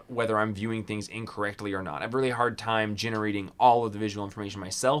about whether I'm viewing things incorrectly or not. I have a really hard time generating all of the visual information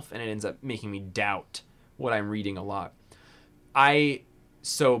myself, and it ends up making me doubt what I'm reading a lot.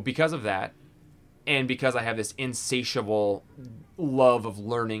 So because of that, and because I have this insatiable love of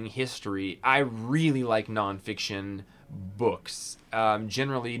learning history, I really like nonfiction books.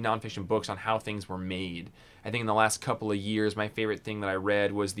 Generally nonfiction books on how things were made. I think in the last couple of years, my favorite thing that I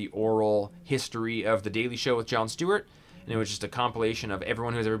read was the oral history of The Daily Show with Jon Stewart. And it was just a compilation of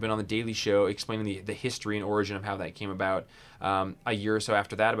everyone who's ever been on The Daily Show explaining the history and origin of how that came about. A year or so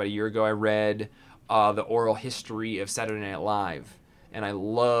after that, about a year ago, I read the oral history of Saturday Night Live. And I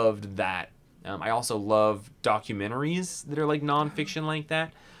loved that. I also love documentaries that are like nonfiction like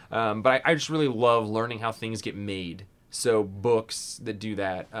that. But I just really love learning how things get made. So books that do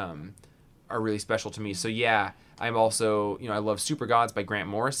that are really special to me. So yeah, I'm also, I love Super Gods by Grant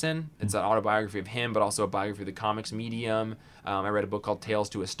Morrison. It's an autobiography of him, but also a biography of the comics medium. I read a book called Tales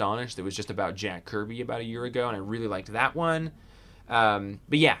to Astonish that was just about Jack Kirby about a year ago, and I really liked that one. But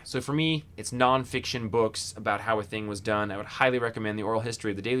yeah, so for me, it's nonfiction books about how a thing was done. I would highly recommend The Oral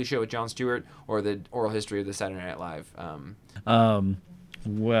History of The Daily Show with Jon Stewart, or The Oral History of the Saturday Night Live.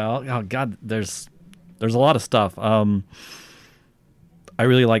 Well, oh God, there's a lot of stuff. I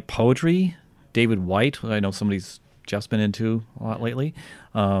really like poetry. David White, I know somebody's Jeff's been into a lot lately.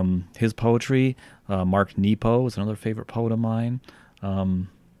 His poetry. Mark Nepo is another favorite poet of mine.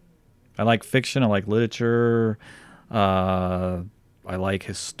 I like fiction. I like literature. I like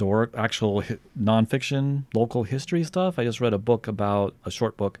historic, actual nonfiction, local history stuff. I just read a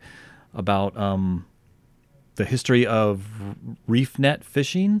short book about the history of reef net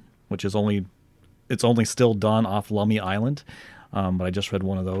fishing, which is only still done off Lummi Island. But I just read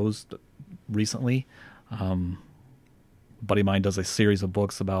one of those recently. A buddy of mine does a series of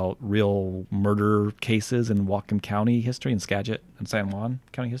books about real murder cases in Whatcom County history and Skagit and San Juan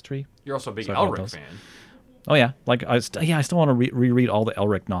County history. You're also a big So I read Elric those. fan. Oh yeah, like I still want to reread all the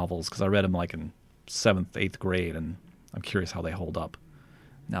Elric novels because I read them like in 7th, 8th grade, and I'm curious how they hold up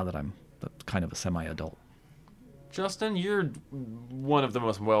now that I'm kind of a semi-adult. Justin, you're one of the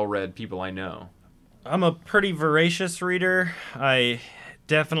most well-read people I know. I'm a pretty voracious reader. I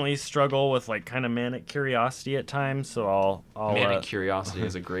definitely struggle with like kind of manic curiosity at times, so I'll Manic curiosity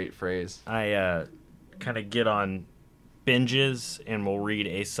is a great phrase. I kind of get on binges and will read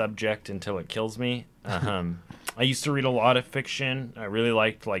a subject until it kills me. I used to read a lot of fiction. I really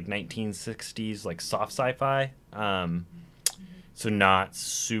liked like 1960s like soft sci-fi. So not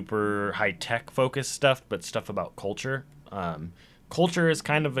super high-tech focused stuff, but stuff about culture. Culture is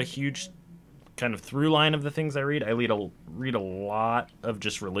kind of a huge kind of through line of the things I read. I read a lot of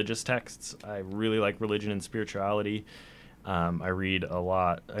just religious texts. I really like religion and spirituality. I read a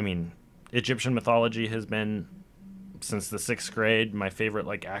lot. I mean, Egyptian mythology has been, since the 6th grade, my favorite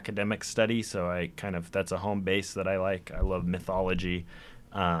like academic study. So that's a home base that I like. I love mythology.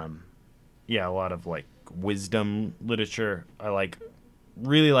 A lot of like wisdom literature. I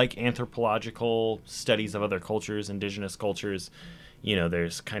really like anthropological studies of other cultures, indigenous cultures. You know,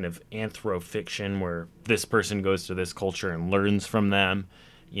 there's kind of anthrofiction where this person goes to this culture and learns from them.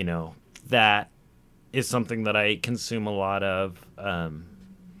 You know, that is something that I consume a lot of. I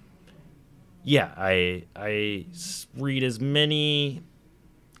read as many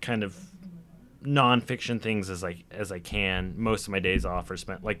kind of nonfiction things as I can. Most of my days off are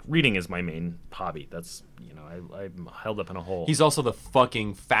spent like reading is my main hobby. That's, you know, I'm held up in a hole. He's also the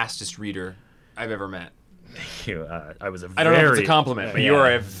fucking fastest reader I've ever met. I was a I don't know if it's a compliment, but yeah. you are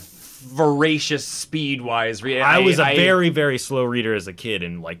a voracious speed-wise reader. I was a very, very slow reader as a kid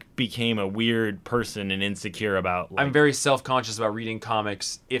and like became a weird person and insecure about like, I'm very self-conscious about reading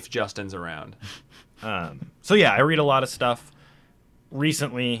comics if Justin's around. So yeah, I read a lot of stuff.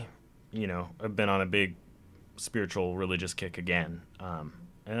 Recently, you know, I've been on a big spiritual religious kick again. And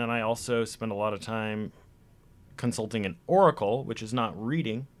then I also spend a lot of time consulting an oracle, which is not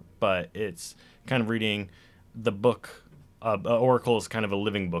reading, but it's kind of reading the book. Oracle is kind of a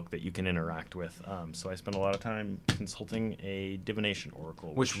living book that you can interact with. So I spend a lot of time consulting a divination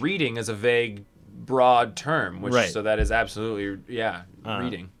oracle. Which reading is a vague, broad term. Right. So that is absolutely,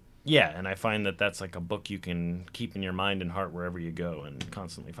 reading. Yeah, and I find that that's like a book you can keep in your mind and heart wherever you go and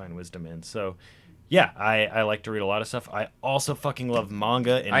constantly find wisdom in. So, yeah, I like to read a lot of stuff. I also fucking love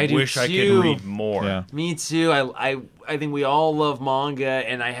manga and I do wish I too. could read more. Yeah. Me too. I think we all love manga,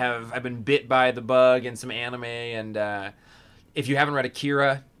 and I've been bit by the bug and some anime. And if you haven't read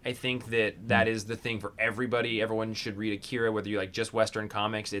Akira, I think that is the thing for everybody. Everyone should read Akira, whether you like just Western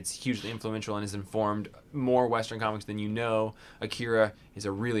comics. It's hugely influential and has informed more Western comics than you know. Akira is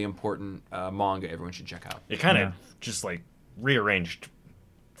a really important manga everyone should check out. It kind of just like rearranged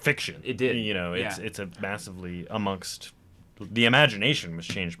fiction. It did. You know, Yeah. it's a massively amongst the imagination was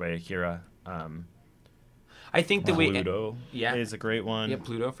changed by Akira. I think that Pluto yeah. is a great one. Yeah,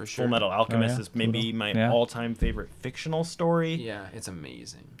 Pluto for sure. Full Metal Alchemist yeah. is maybe Pluto. my Yeah. all-time favorite fictional story. Yeah, it's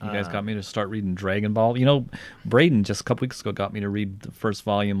amazing. You guys got me to start reading Dragon Ball. You know, Braden just a couple weeks ago got me to read the first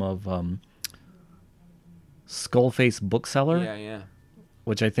volume of Skullface Bookseller, Yeah.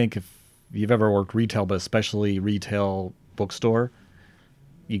 which I think if you've ever worked retail, but especially retail bookstore,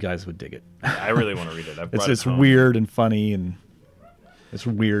 you guys would dig it. I really want to read it. I've brought It's it home. weird and funny and it's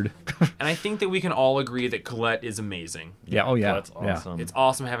weird. And I think that we can all agree that Colette is amazing. Yeah. Oh yeah. That's Yeah. awesome. It's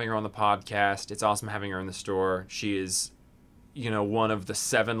awesome having her on the podcast. It's awesome having her in the store. She is, one of the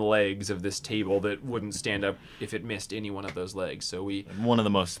 7 legs of this table that wouldn't stand up if it missed any one of those legs. So we one of the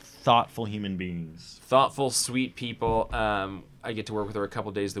most thoughtful human beings. thoughtful, sweet people. I get to work with her a couple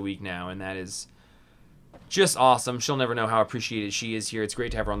days of the week now, and that is just awesome. She'll never know how appreciated she is here. It's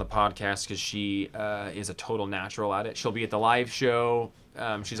great to have her on the podcast because she is a total natural at it. She'll be at the live show.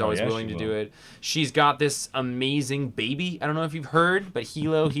 She's always yeah, willing she to do will. it. She's got this amazing baby. I don't know if you've heard, but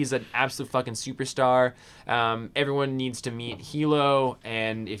Hilo, he's an absolute fucking superstar. Everyone needs to meet Hilo,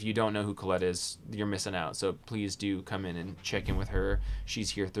 and if you don't know who Colette is, you're missing out. So please do come in and check in with her. She's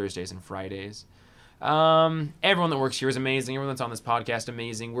here Thursdays and Fridays. Everyone that works here is amazing. Everyone that's on this podcast,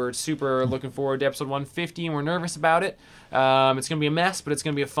 amazing. We're super looking forward to episode 150, and we're nervous about it. It's going to be a mess, but it's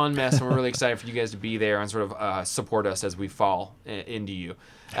going to be a fun mess, and we're really excited for you guys to be there and sort of support us as we fall into you.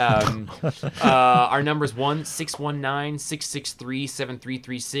 Our number is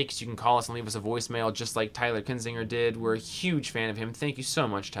 1-619-663-7336. You can call us and leave us a voicemail just like Tyler Kinzinger did. We're a huge fan of him. Thank you so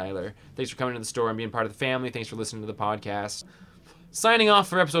much, Tyler. Thanks for coming to the store and being part of the family. Thanks for listening to the podcast. Signing off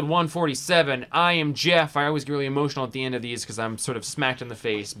for episode 147, I am Jeff. I always get really emotional at the end of these because I'm sort of smacked in the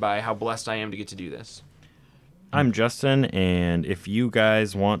face by how blessed I am to get to do this. I'm Justin, and if you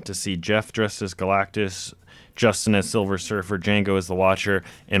guys want to see Jeff dressed as Galactus, Justin as Silver Surfer, Django as the Watcher,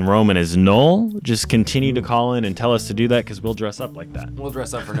 and Roman as Null, just continue to call in and tell us to do that because we'll dress up like that. We'll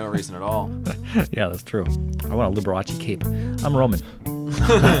dress up for no reason at all. Yeah, that's true. I want a Liberace cape. I'm Roman. All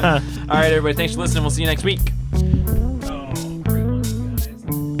right, everybody. Thanks for listening. We'll see you next week.